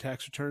that's on your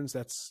tax returns,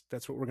 that's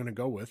what we're going to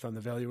go with on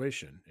the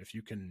valuation. If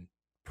you can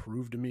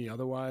prove to me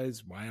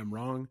otherwise why I'm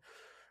wrong,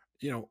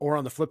 or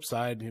on the flip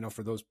side,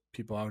 for those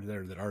people out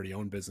there that already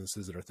own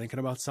businesses that are thinking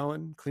about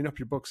selling, clean up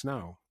your books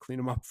now, clean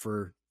them up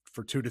for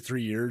 2 to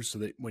 3 years so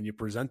that when you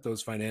present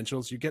those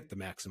financials, you get the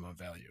maximum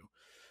value.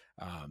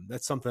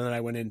 That's something that I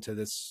went into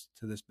this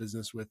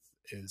business with,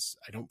 is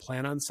I don't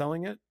plan on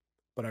selling it,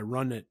 but I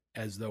run it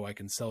as though I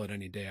can sell it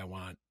any day I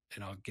want,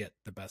 and I'll get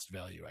the best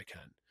value I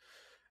can.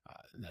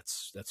 And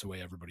that's the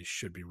way everybody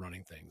should be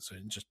running things.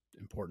 And just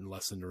important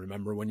lesson to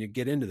remember when you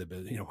get into the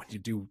business, when you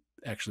do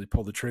actually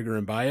pull the trigger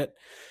and buy it,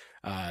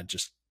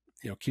 just,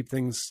 keep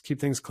things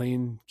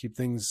clean, keep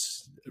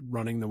things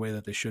running the way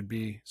that they should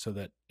be, so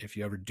that if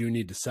you ever do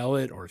need to sell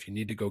it, or if you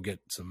need to go get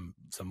some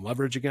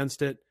leverage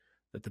against it,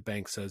 that the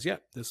bank says, yeah,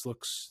 this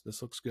looks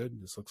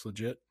good. This looks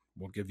legit.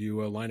 We'll give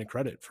you a line of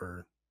credit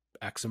for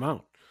X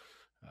amount.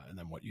 And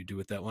then what you do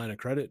with that line of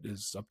credit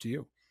is up to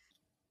you.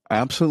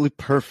 Absolutely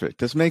perfect.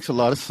 This makes a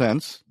lot of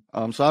sense.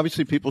 So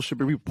obviously people should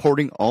be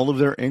reporting all of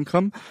their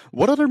income.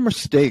 What other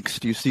mistakes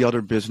do you see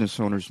other business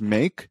owners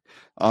make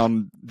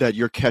that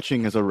you're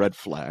catching as a red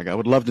flag? I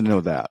would love to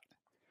know that.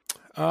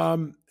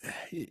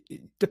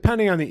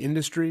 Depending on the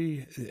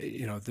industry,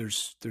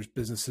 there's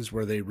businesses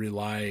where they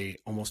rely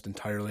almost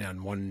entirely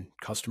on one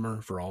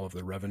customer for all of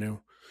their revenue.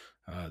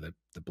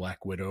 The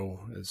black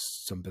widow, as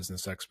some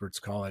business experts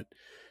call it.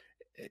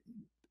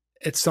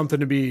 It's something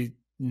to be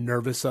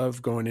nervous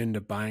of going into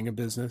buying a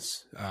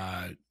business,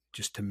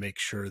 just to make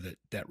sure that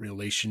that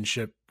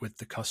relationship with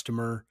the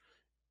customer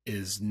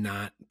is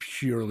not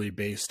purely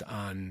based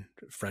on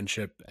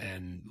friendship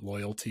and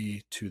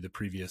loyalty to the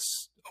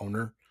previous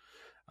owner.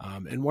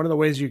 And one of the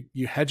ways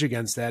you hedge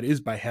against that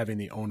is by having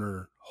the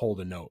owner hold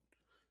a note.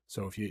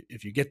 So if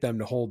you get them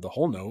to hold the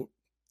whole note,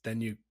 then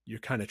you're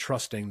kind of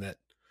trusting that,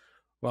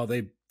 well,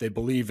 they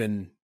believe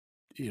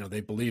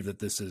that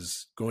this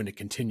is going to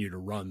continue to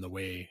run the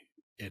way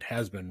it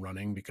has been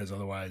running, because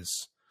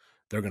otherwise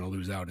they're going to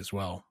lose out as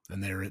well.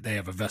 And they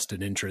have a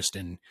vested interest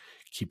in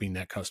keeping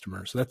that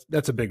customer. So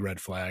that's a big red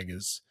flag,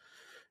 is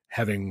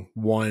having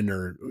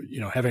one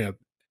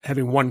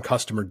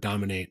customer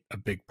dominate a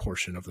big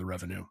portion of the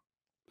revenue.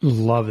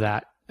 Love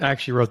that. I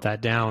actually wrote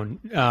that down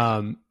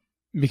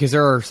because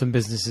there are some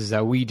businesses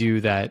that we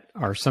do that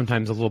are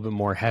sometimes a little bit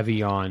more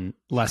heavy on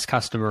less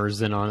customers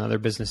than on other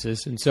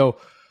businesses. And so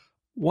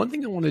one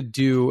thing I want to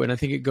do, and I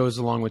think it goes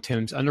along with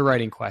Tim's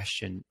underwriting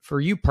question,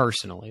 for you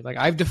personally, like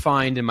I've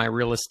defined in my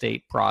real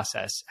estate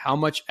process how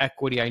much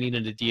equity I need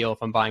in a deal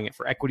if I'm buying it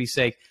for equity's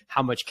sake,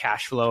 how much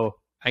cash flow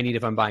I need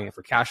if I'm buying it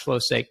for cash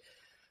flow's sake.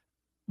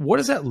 What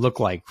does that look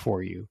like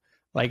for you?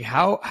 Like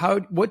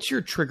what's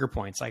your trigger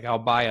points? Like I'll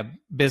buy a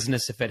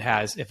business if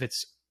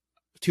it's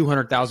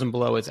 200,000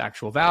 below its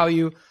actual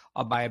value.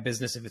 I'll buy a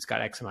business if it's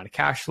got X amount of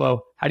cash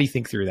flow. How do you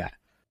think through that?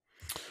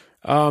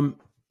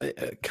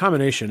 A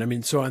combination. I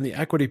mean, so on the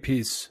equity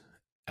piece,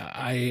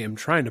 I am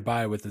trying to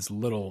buy with as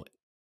little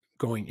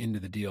going into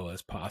the deal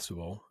as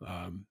possible.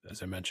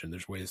 As I mentioned,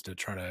 there's ways to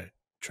try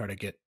to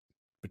get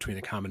between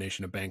a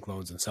combination of bank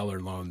loans and seller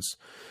loans.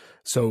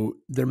 So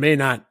there may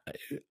not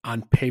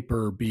on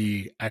paper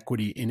be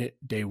equity in it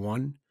day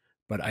one,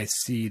 but I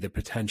see the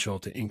potential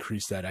to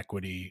increase that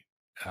equity,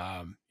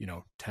 10,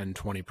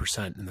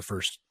 20% in the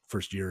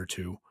first year or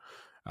two,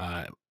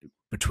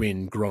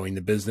 between growing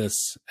the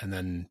business and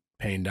then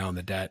paying down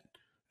the debt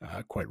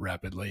quite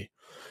rapidly.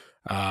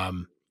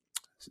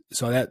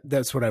 So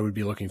that's what I would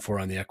be looking for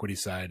on the equity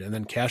side. And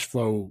then cash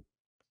flow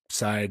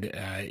side,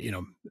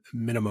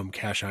 minimum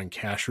cash on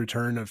cash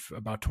return of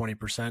about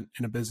 20%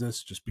 in a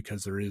business, just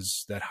because there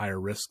is that higher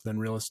risk than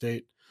real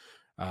estate.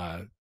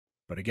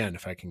 But again,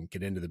 if I can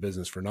get into the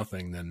business for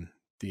nothing, then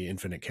the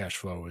infinite cash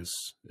flow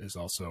is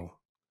also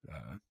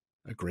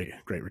a great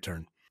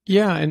return.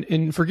 Yeah.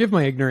 And forgive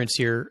my ignorance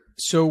here.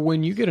 So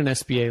when you get an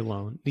SBA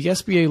loan, the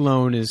SBA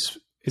loan is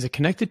it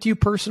connected to you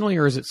personally,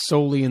 or is it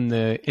solely in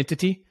the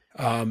entity?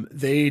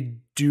 They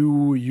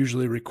do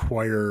usually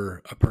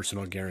require a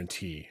personal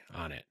guarantee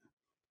on it.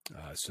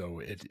 So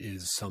it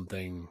is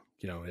something,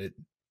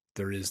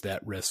 there is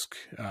that risk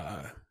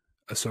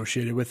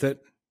associated with it.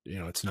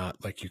 It's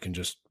not like you can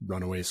just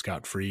run away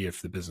scot-free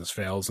if the business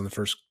fails in the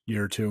first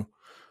year or two.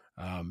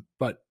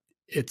 But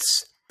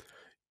it's,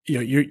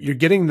 you're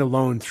getting the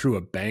loan through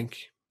a bank,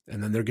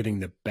 and then they're getting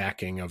the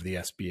backing of the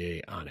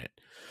SBA on it.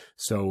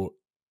 So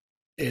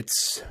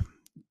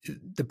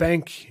the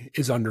bank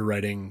is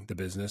underwriting the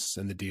business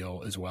and the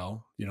deal as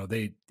well.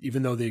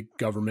 Even though the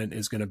government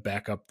is going to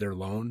back up their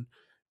loan,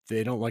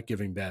 they don't like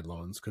giving bad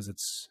loans, because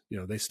it's,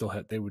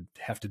 they would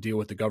have to deal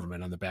with the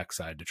government on the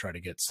backside to try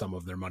to get some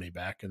of their money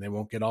back, and they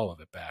won't get all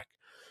of it back.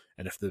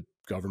 And if the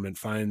government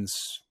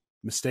finds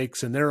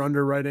mistakes in their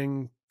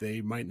underwriting, they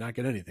might not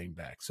get anything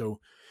back. So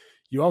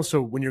you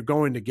also, when you're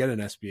going to get an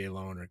SBA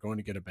loan or going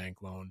to get a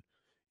bank loan,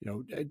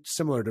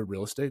 similar to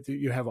real estate,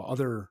 you have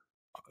other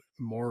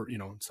more,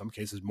 in some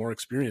cases, more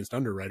experienced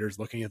underwriters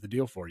looking at the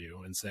deal for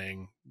you and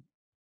saying,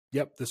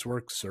 yep, this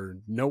works, or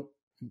nope,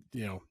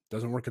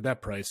 doesn't work at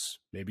that price.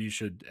 Maybe you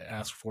should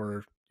ask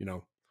for,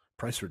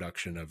 price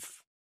reduction of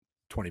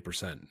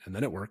 20%, and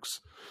then it works.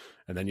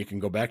 And then you can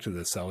go back to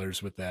the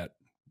sellers with that,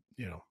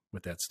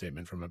 with that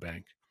statement from a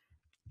bank.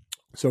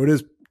 So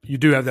you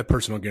do have that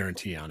personal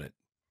guarantee on it.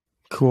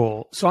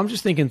 Cool. So I'm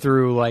just thinking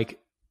through, like,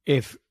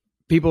 if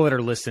people that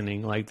are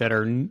listening, like that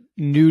are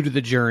new to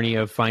the journey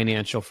of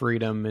financial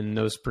freedom and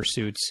those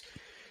pursuits.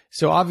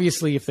 So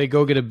obviously if they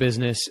go get a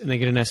business and they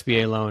get an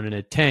SBA loan and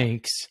it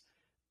tanks,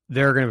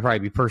 they're going to probably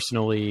be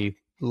personally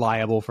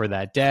liable for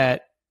that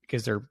debt,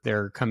 because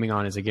they're coming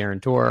on as a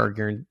guarantor,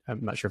 or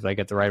I'm not sure if I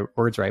get the right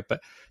words right,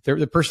 but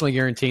they're personally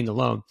guaranteeing the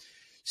loan.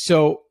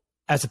 So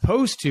as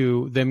opposed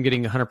to them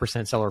getting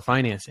 100% seller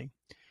financing,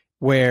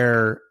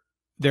 where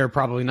they're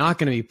probably not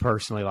going to be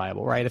personally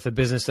liable, right? If a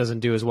business doesn't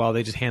do as well,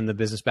 they just hand the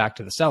business back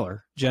to the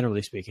seller,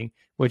 generally speaking,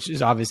 which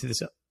is obviously the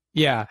seller.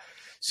 Yeah.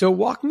 So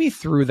walk me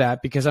through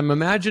that, because I'm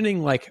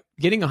imagining like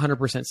getting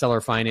 100%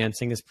 seller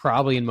financing is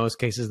probably in most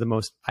cases the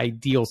most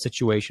ideal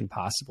situation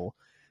possible.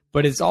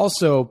 But it's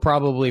also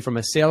probably from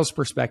a sales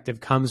perspective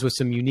comes with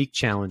some unique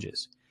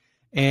challenges.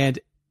 And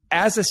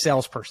as a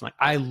salesperson, like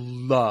I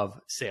love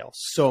sales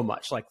so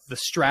much, like the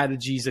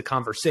strategies, the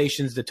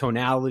conversations, the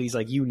tonalities,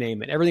 like you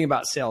name it, everything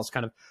about sales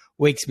kind of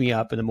wakes me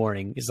up in the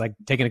morning. Is like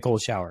taking a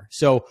cold shower.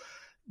 So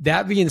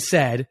that being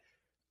said,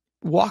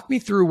 walk me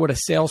through what a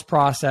sales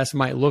process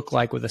might look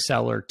like with a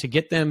seller to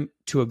get them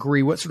to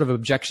agree. What sort of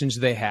objections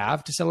do they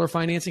have to seller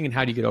financing, and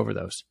how do you get over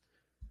those?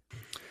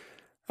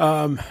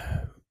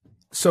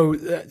 So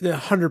the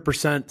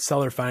 100%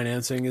 seller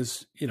financing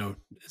is,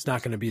 it's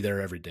not going to be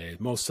there every day.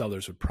 Most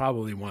sellers would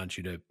probably want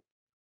you to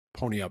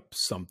pony up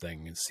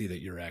something and see that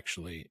you're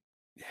actually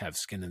have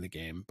skin in the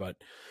game. But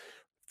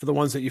for the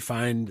ones that you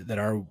find that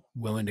are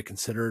willing to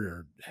consider it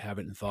or have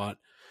it in thought,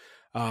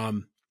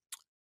 one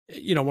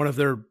of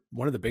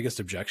the biggest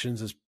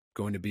objections is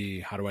going to be,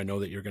 how do I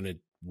know that you're going to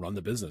run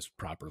the business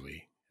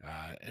properly?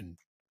 And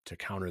to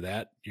counter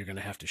that, you're going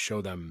to have to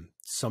show them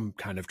some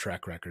kind of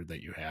track record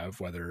that you have,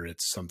 whether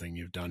it's something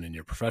you've done in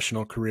your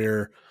professional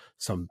career,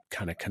 some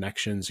kind of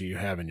connections you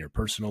have in your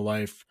personal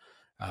life.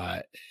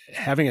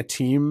 Having a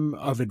team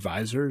of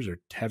advisors or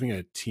having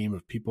a team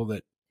of people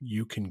that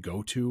you can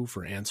go to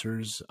for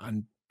answers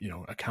on,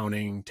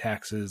 accounting,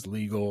 taxes,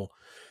 legal,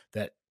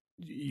 that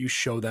you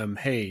show them,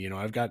 hey,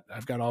 I've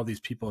got all these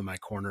people in my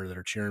corner that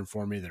are cheering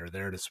for me, that are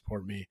there to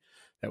support me.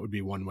 That would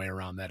be one way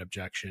around that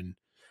objection.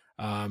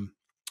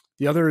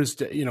 The other is,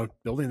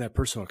 building that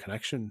personal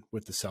connection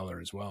with the seller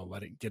as well,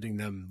 letting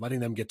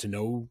them get to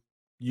know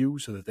you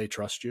so that they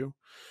trust you,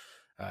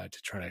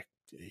 to try to,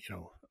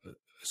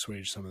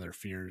 assuage some of their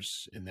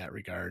fears in that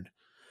regard.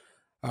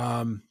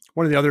 One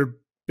of the other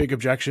big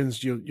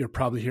objections you'll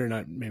probably hear,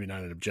 maybe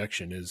not an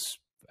objection, is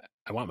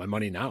I want my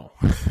money now.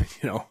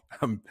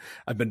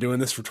 I've been doing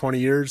this for 20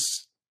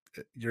 years.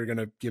 You're going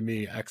to give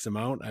me X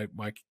amount. I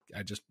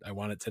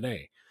want it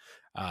today.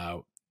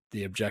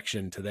 The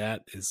objection to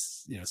that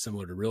is,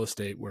 similar to real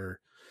estate,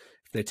 where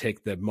if they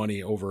take the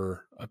money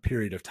over a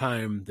period of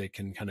time, they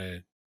can kind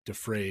of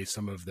defray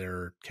some of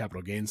their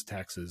capital gains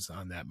taxes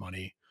on that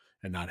money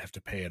and not have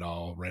to pay it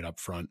all right up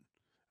front.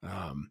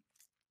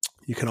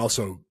 You can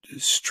also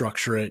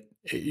structure it,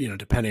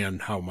 depending on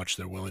how much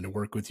they're willing to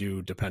work with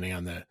you, depending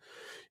on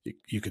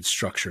you could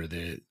structure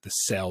the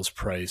sales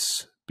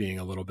price being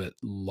a little bit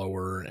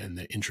lower and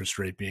the interest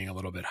rate being a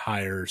little bit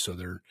higher. So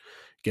they're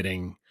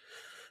getting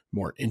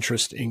more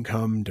interest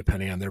income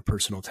depending on their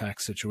personal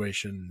tax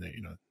situation.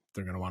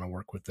 They're going to want to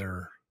work with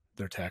their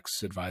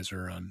tax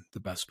advisor on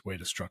the best way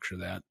to structure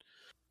that.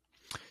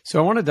 So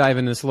I want to dive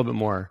into this a little bit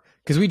more,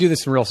 because we do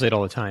this in real estate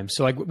all the time.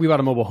 So like we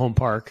bought a mobile home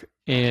park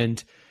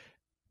and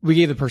we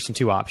gave the person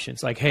two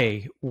options. Like,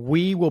 hey,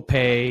 we will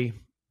pay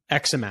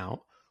X amount,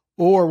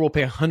 or we'll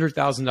pay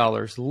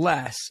 $100,000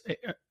 less,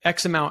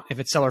 X amount if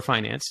it's seller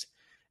financed,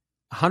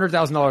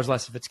 $100,000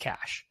 less if it's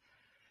cash.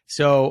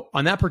 So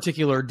on that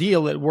particular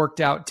deal, it worked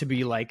out to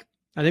be like,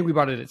 I think we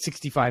bought it at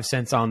 65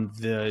 cents on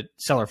the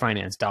seller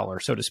finance dollar,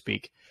 so to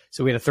speak.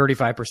 So we had a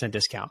 35%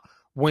 discount.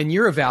 When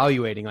you're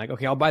evaluating, like,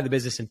 okay, I'll buy the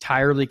business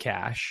entirely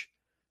cash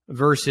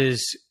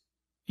versus,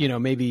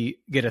 maybe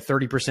get a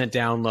 30%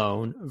 down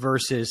loan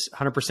versus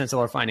 100%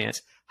 seller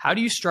finance, how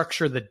do you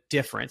structure the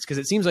difference? Because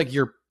it seems like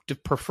your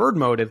preferred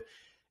method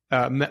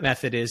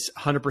is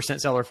 100%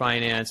 seller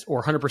finance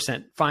or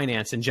 100%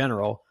 finance in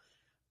general.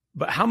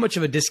 But how much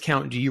of a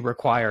discount do you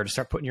require to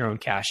start putting your own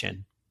cash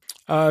in?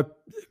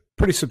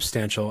 Pretty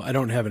substantial. I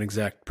don't have an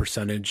exact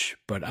percentage,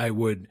 but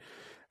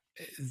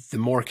the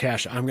more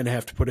cash I'm going to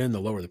have to put in, the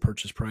lower the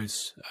purchase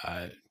price,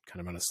 kind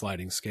of on a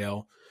sliding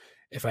scale.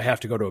 If I have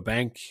to go to a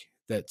bank,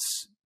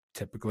 that's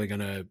typically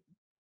going to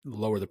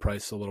lower the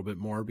price a little bit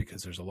more,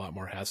 because there's a lot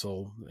more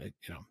hassle,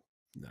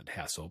 not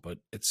hassle, but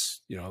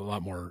it's, a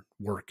lot more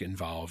work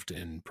involved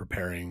in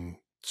preparing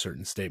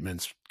certain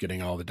statements,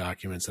 getting all the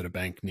documents that a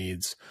bank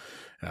needs.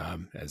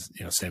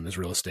 Same as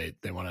real estate.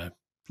 They want to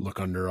look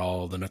under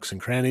all the nooks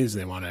and crannies.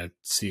 They want to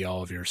see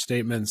all of your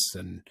statements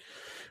and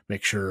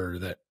make sure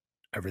that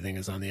everything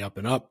is on the up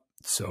and up.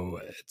 So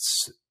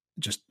it's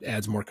just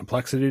adds more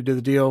complexity to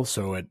the deal.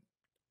 So it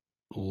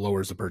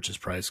lowers the purchase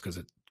price because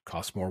it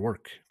costs more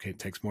work. Okay, it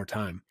takes more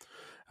time.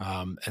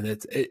 And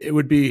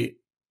it'd be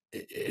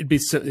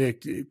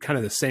kind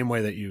of the same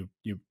way that you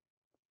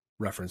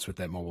referenced with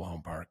that mobile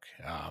home park.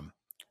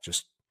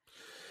 Just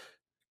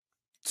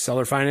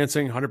seller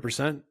financing,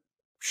 100%.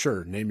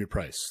 Sure, name your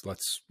price.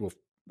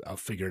 I'll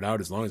figure it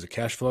out as long as it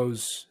cash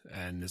flows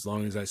and as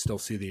long as I still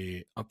see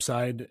the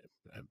upside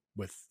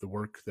with the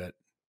work that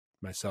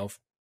myself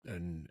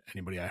and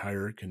anybody I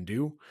hire can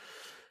do.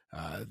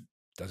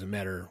 Doesn't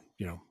matter,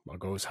 I'll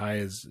go as high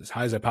as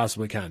I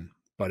possibly can.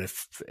 But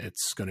if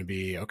it's going to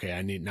be, okay,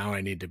 I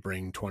need to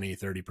bring 20,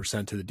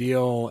 30% to the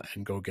deal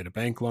and go get a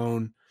bank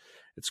loan,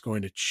 it's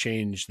going to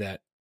change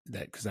that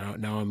because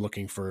now I'm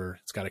looking for,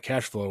 it's got a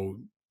cash flow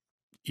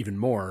even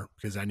more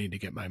because I need to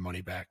get my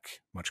money back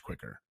much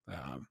quicker.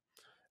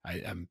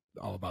 I'm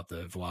all about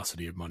the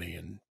velocity of money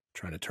and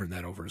trying to turn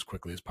that over as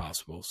quickly as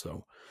possible.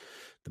 So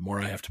the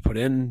more I have to put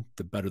in,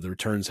 the better the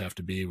returns have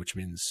to be, which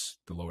means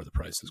the lower the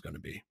price is going to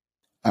be.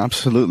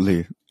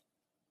 Absolutely.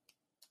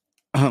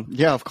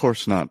 Yeah, of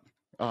course not.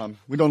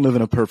 We don't live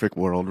in a perfect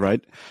world,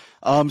 right?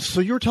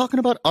 So you were talking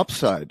about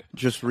upside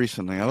just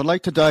recently. I would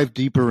like to dive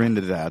deeper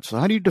into that. So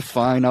how do you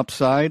define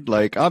upside?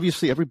 Like,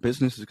 obviously every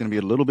business is going to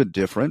be a little bit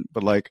different,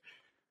 but like,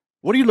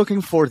 what are you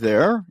looking for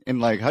there? And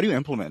like, how do you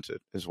implement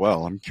it as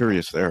well? I'm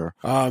curious there.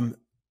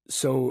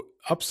 So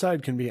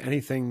upside can be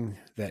anything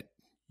that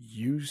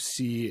you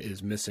see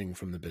is missing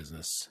from the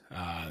business.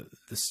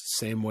 The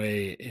same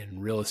way in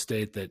real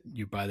estate that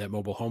you buy that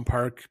mobile home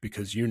park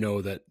because you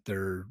know that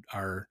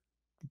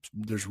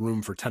there's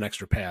room for 10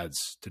 extra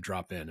pads to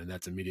drop in, and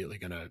that's immediately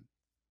gonna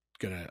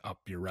up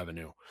your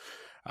revenue.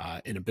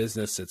 In a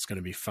business, it's going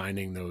to be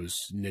finding those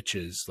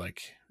niches,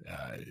 like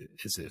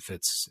is if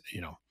it's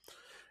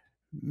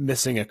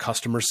missing a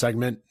customer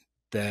segment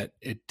that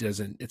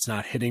it's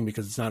not hitting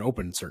because it's not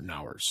open certain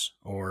hours,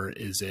 or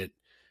is it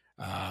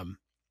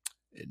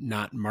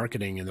not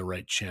marketing in the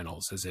right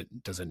channels?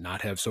 Does it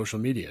not have social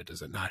media?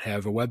 Does it not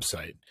have a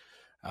website?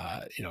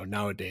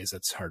 Nowadays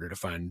it's harder to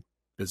find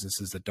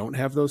businesses that don't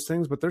have those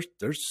things, but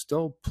there's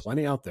still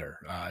plenty out there.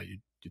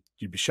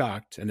 You'd be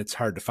shocked, and it's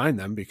hard to find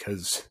them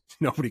because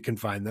nobody can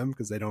find them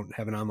because they don't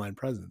have an online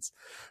presence.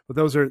 But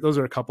those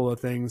are a couple of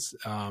things.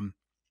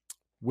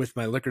 With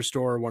my liquor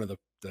store, one of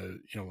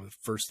the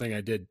first thing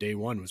I did day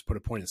one was put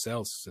a point of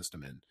sale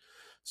system in.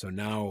 So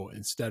now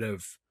instead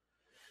of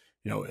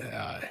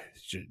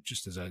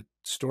just as a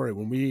story,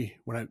 when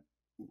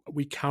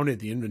we counted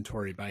the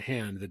inventory by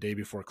hand the day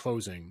before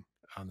closing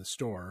on the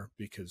store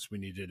because we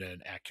needed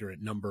an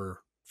accurate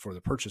number for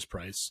the purchase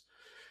price.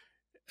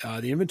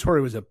 The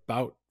inventory was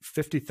about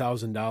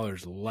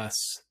 $50,000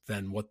 less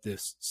than what the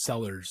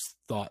sellers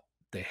thought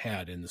they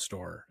had in the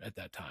store at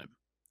that time.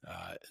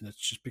 And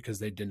that's just because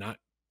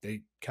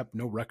they kept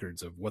no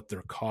records of what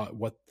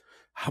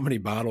how many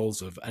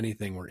bottles of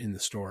anything were in the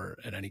store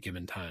at any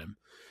given time.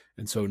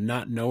 And so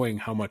not knowing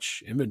how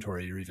much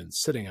inventory you're even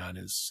sitting on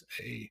is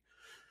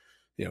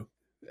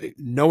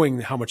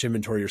knowing how much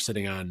inventory you're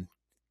sitting on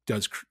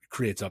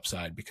creates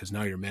upside, because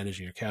now you're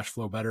managing your cash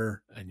flow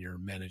better and you're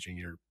managing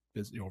your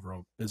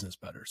overall business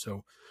better.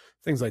 So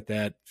things like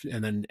that.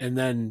 And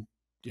then,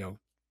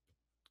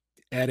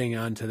 adding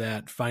on to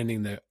that,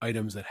 finding the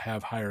items that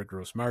have higher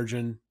gross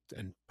margin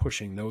and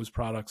pushing those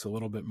products a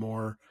little bit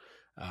more,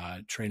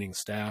 training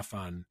staff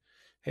on,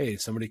 hey,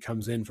 somebody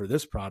comes in for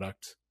this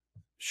product,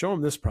 show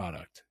them this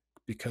product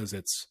because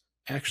it's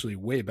actually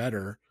way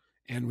better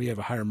and we have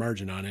a higher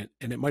margin on it,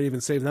 and it might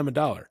even save them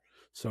 $1.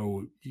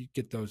 So you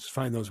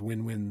find those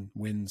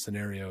win-win-win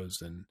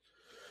scenarios, and,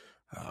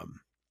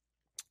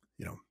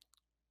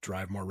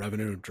 drive more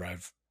revenue,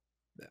 drive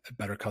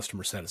better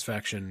customer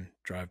satisfaction,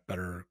 drive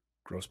better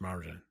gross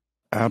margin.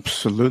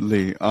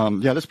 Absolutely.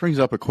 This brings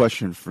up a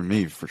question for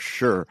me for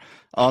sure.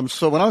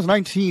 So when I was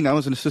 19, I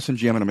was an assistant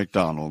GM at a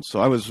McDonald's.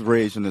 So I was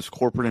raised in this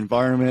corporate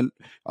environment.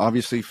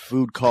 Obviously,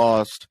 food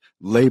cost,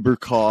 labor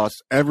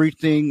costs,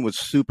 everything was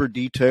super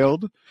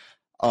detailed.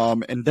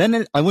 And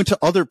then I went to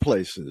other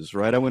places,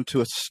 right? I went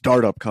to a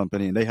startup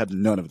company and they had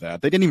none of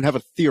that. They didn't even have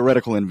a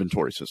theoretical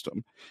inventory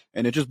system.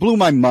 And it just blew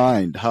my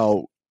mind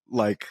how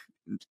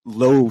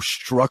low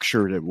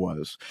structured it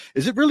was.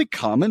 Is it really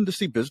common to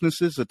see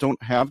businesses that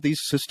don't have these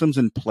systems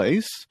in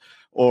place,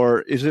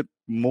 or is it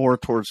more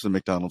towards the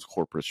McDonald's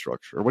corporate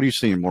structure? What are you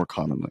seeing more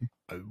commonly?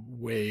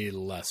 Way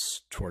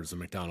less towards the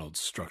McDonald's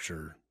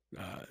structure.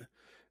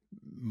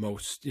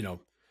 Most,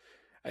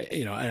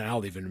 and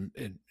I'll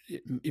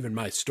even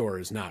my store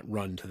is not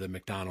run to the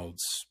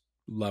McDonald's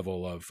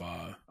level of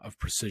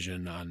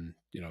precision on,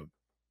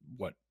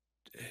 what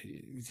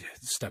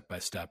step by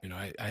step.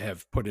 I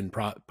have put in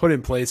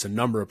place a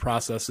number of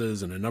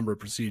processes and a number of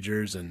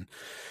procedures,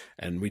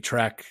 and we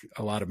track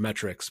a lot of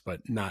metrics,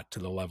 but not to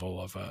the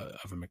level of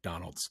a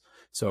McDonald's.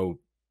 So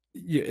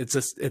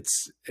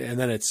and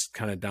then it's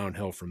kind of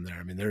downhill from there.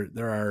 I mean,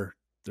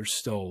 there's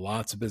still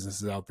lots of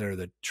businesses out there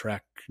that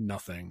track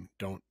nothing,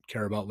 don't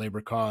care about labor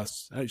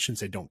costs. I shouldn't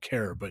say don't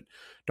care, but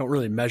don't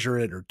really measure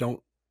it, or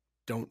don't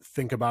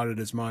think about it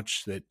as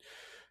much, that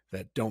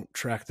don't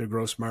track their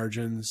gross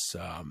margins,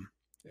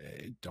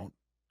 don't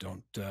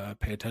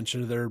pay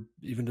attention to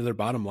their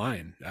bottom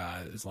line.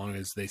 As long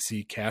as they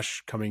see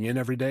cash coming in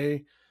every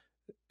day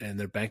and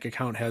their bank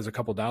account has a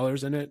couple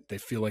dollars in it, they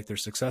feel like they're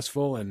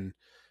successful, and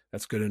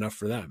that's good enough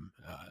for them.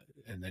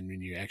 And then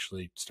when you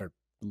actually start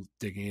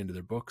digging into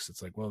their books,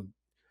 it's like, well,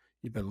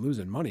 you've been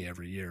losing money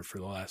every year for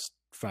the last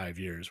 5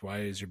 years. Why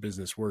is your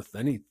business worth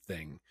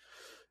anything?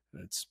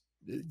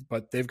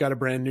 But they've got a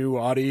brand new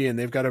Audi, and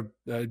they've got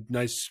a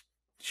nice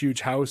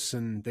huge house,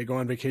 and they go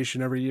on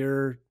vacation every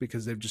year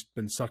because they've just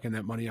been sucking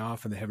that money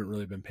off, and they haven't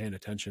really been paying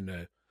attention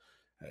to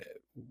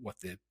what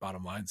the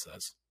bottom line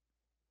says.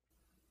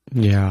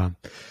 Yeah.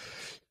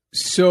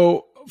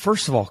 So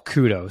first of all,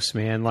 kudos,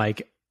 man.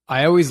 Like,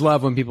 I always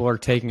love when people are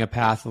taking a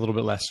path a little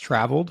bit less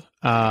traveled.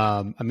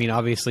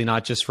 Obviously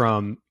not just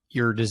from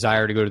your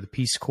desire to go to the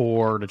Peace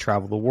Corps, to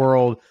travel the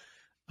world,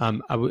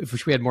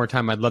 If we had more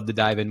time, I'd love to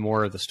dive in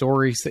more of the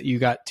stories that you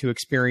got to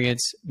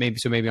experience,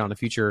 maybe on a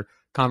future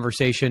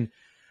conversation.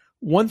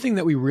 One thing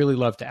that we really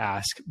love to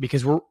ask,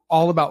 because we're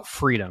all about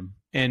freedom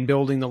and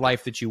building the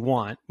life that you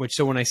want,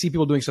 so when I see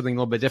people doing something a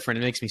little bit different,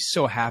 it makes me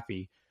so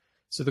happy.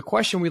 So the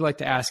question we like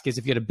to ask is,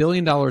 if you had $1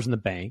 billion in the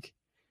bank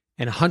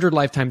and 100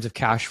 lifetimes of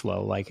cash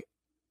flow, like,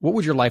 what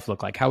would your life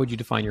look like? How would you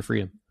define your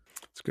freedom?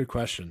 It's a good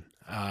question.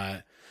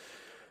 I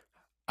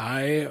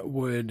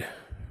would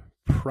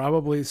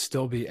probably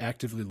still be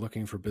actively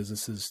looking for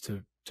businesses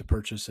to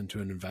purchase and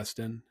to invest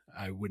in.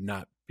 I would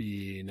not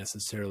be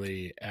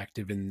necessarily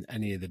active in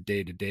any of the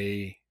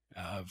day-to-day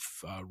of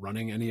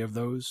running any of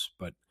those,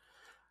 but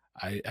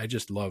I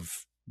just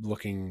love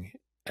looking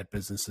at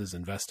businesses,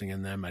 investing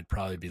in them. I'd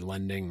probably be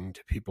lending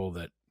to people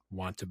that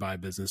want to buy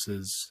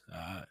businesses,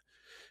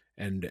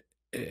 and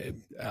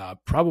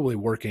probably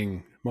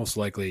working most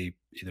likely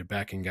either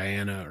back in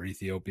Guyana or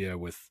Ethiopia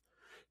with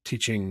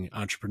teaching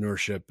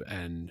entrepreneurship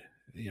and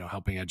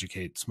helping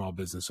educate small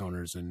business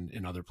owners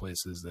in other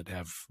places that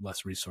have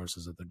less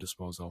resources at their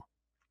disposal.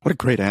 What a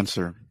great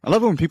answer. I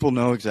love it when people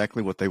know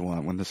exactly what they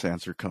want when this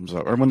answer comes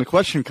up or when the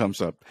question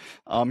comes up.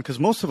 Because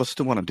most of us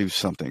still want to do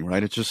something,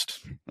 right? It's just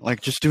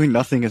doing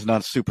nothing is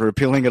not super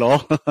appealing at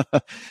all.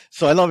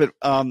 So I love it.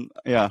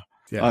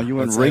 You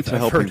went right to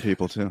helping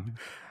people too.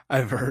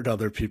 I've heard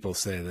other people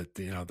say that,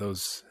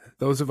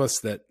 those of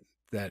us that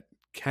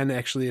can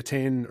actually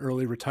attain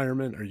early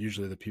retirement are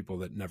usually the people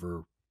that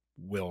never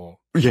will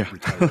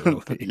retire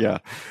early. Yeah,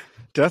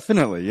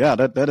 definitely. Yeah,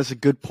 that is a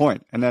good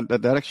point. And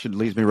that actually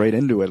leads me right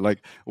into it.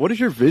 Like, what is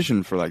your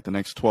vision for like the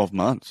next 12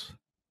 months?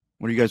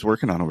 What are you guys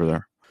working on over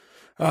there?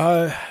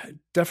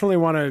 Definitely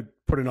want to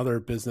put another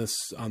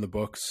business on the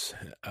books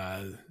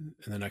in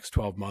the next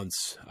 12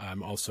 months.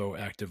 I'm also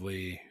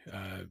actively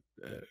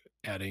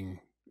adding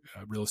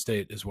real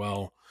estate as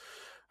well.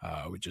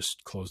 We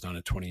just closed on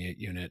a 28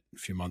 unit a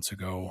few months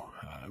ago.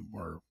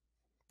 We're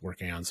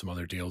working on some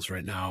other deals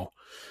right now.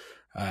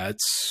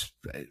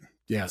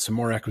 Some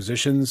more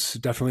acquisitions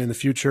definitely in the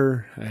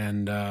future.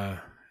 And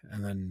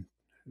then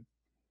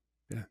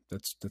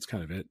that's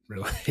kind of it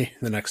really.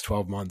 The next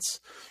 12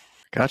 months.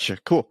 Gotcha.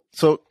 Cool.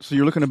 So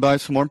you're looking to buy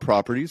some more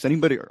properties.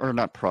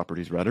 Not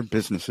properties, rather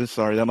businesses.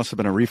 Sorry, that must have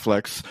been a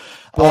reflex.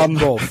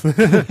 Both.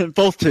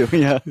 Both too.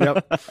 Yeah.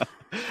 Yep.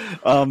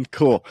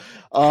 Cool.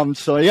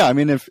 So yeah, I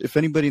mean, if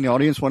anybody in the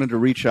audience wanted to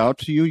reach out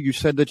to you, you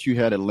said that you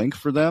had a link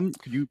for them.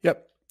 Could you?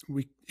 Yep.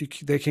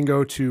 They can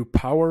go to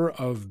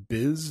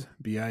powerofbiz,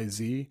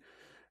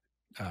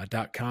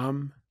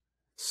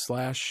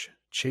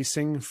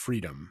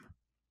 BIZ.com/chasing-freedom.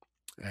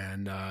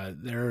 And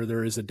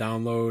there is a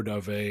download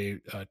of a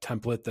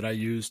template that I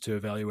use to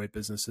evaluate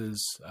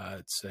businesses.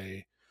 It's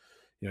a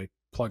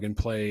plug and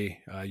play.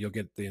 You'll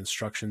get the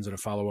instructions and a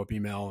follow-up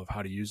email of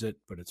how to use it,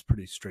 but it's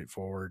pretty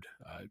straightforward.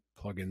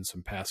 Plug in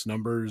some past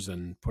numbers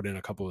and put in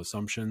a couple of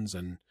assumptions,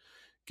 and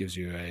gives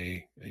you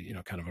a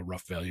kind of a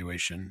rough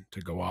valuation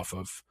to go off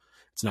of.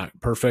 It's not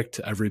perfect.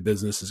 Every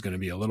business is going to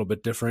be a little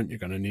bit different. You're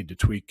going to need to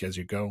tweak as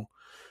you go,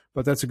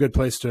 but that's a good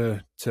place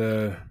to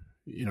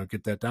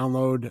get that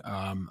download.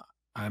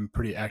 I'm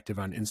pretty active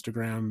on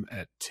Instagram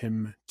at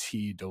Tim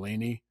T.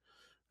 Delaney.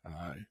 You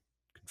can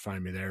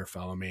find me there,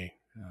 follow me,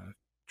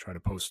 try to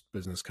post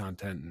business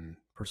content and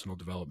personal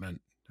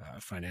development,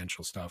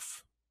 financial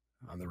stuff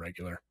on the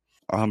regular.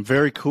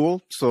 Very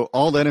cool. So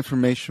all that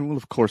information will,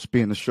 of course, be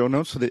in the show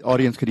notes so the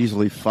audience could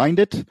easily find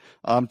it.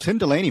 Tim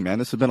Delaney, man,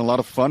 this has been a lot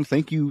of fun.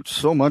 Thank you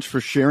so much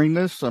for sharing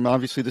this.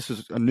 Obviously, this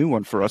is a new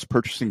one for us,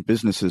 purchasing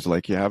businesses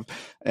like you have,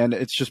 and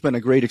it's just been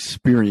a great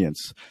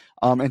experience.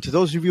 And to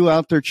those of you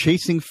out there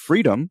chasing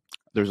freedom,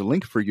 there's a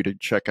link for you to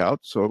check out,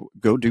 so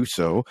go do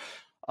so.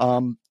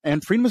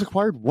 And freedom is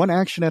acquired one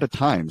action at a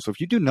time. So if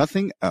you do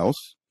nothing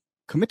else,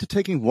 commit to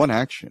taking one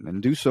action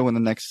and do so in the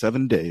next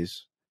 7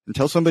 days. And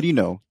tell somebody you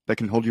know that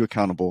can hold you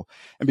accountable.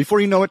 And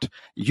before you know it,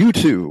 you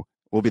too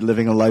will be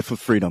living a life of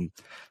freedom.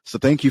 So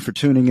thank you for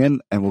tuning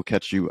in, and we'll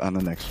catch you on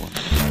the next one.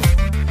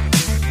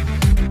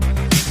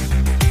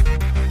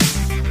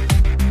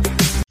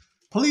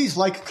 Please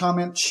like,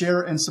 comment,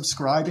 share, and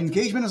subscribe.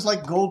 Engagement is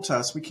like gold to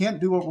us. We can't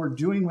do what we're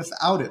doing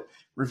without it.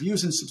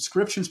 Reviews and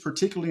subscriptions,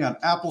 particularly on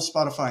Apple,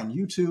 Spotify, and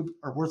YouTube,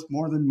 are worth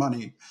more than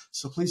money.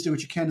 So please do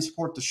what you can to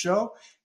support the show.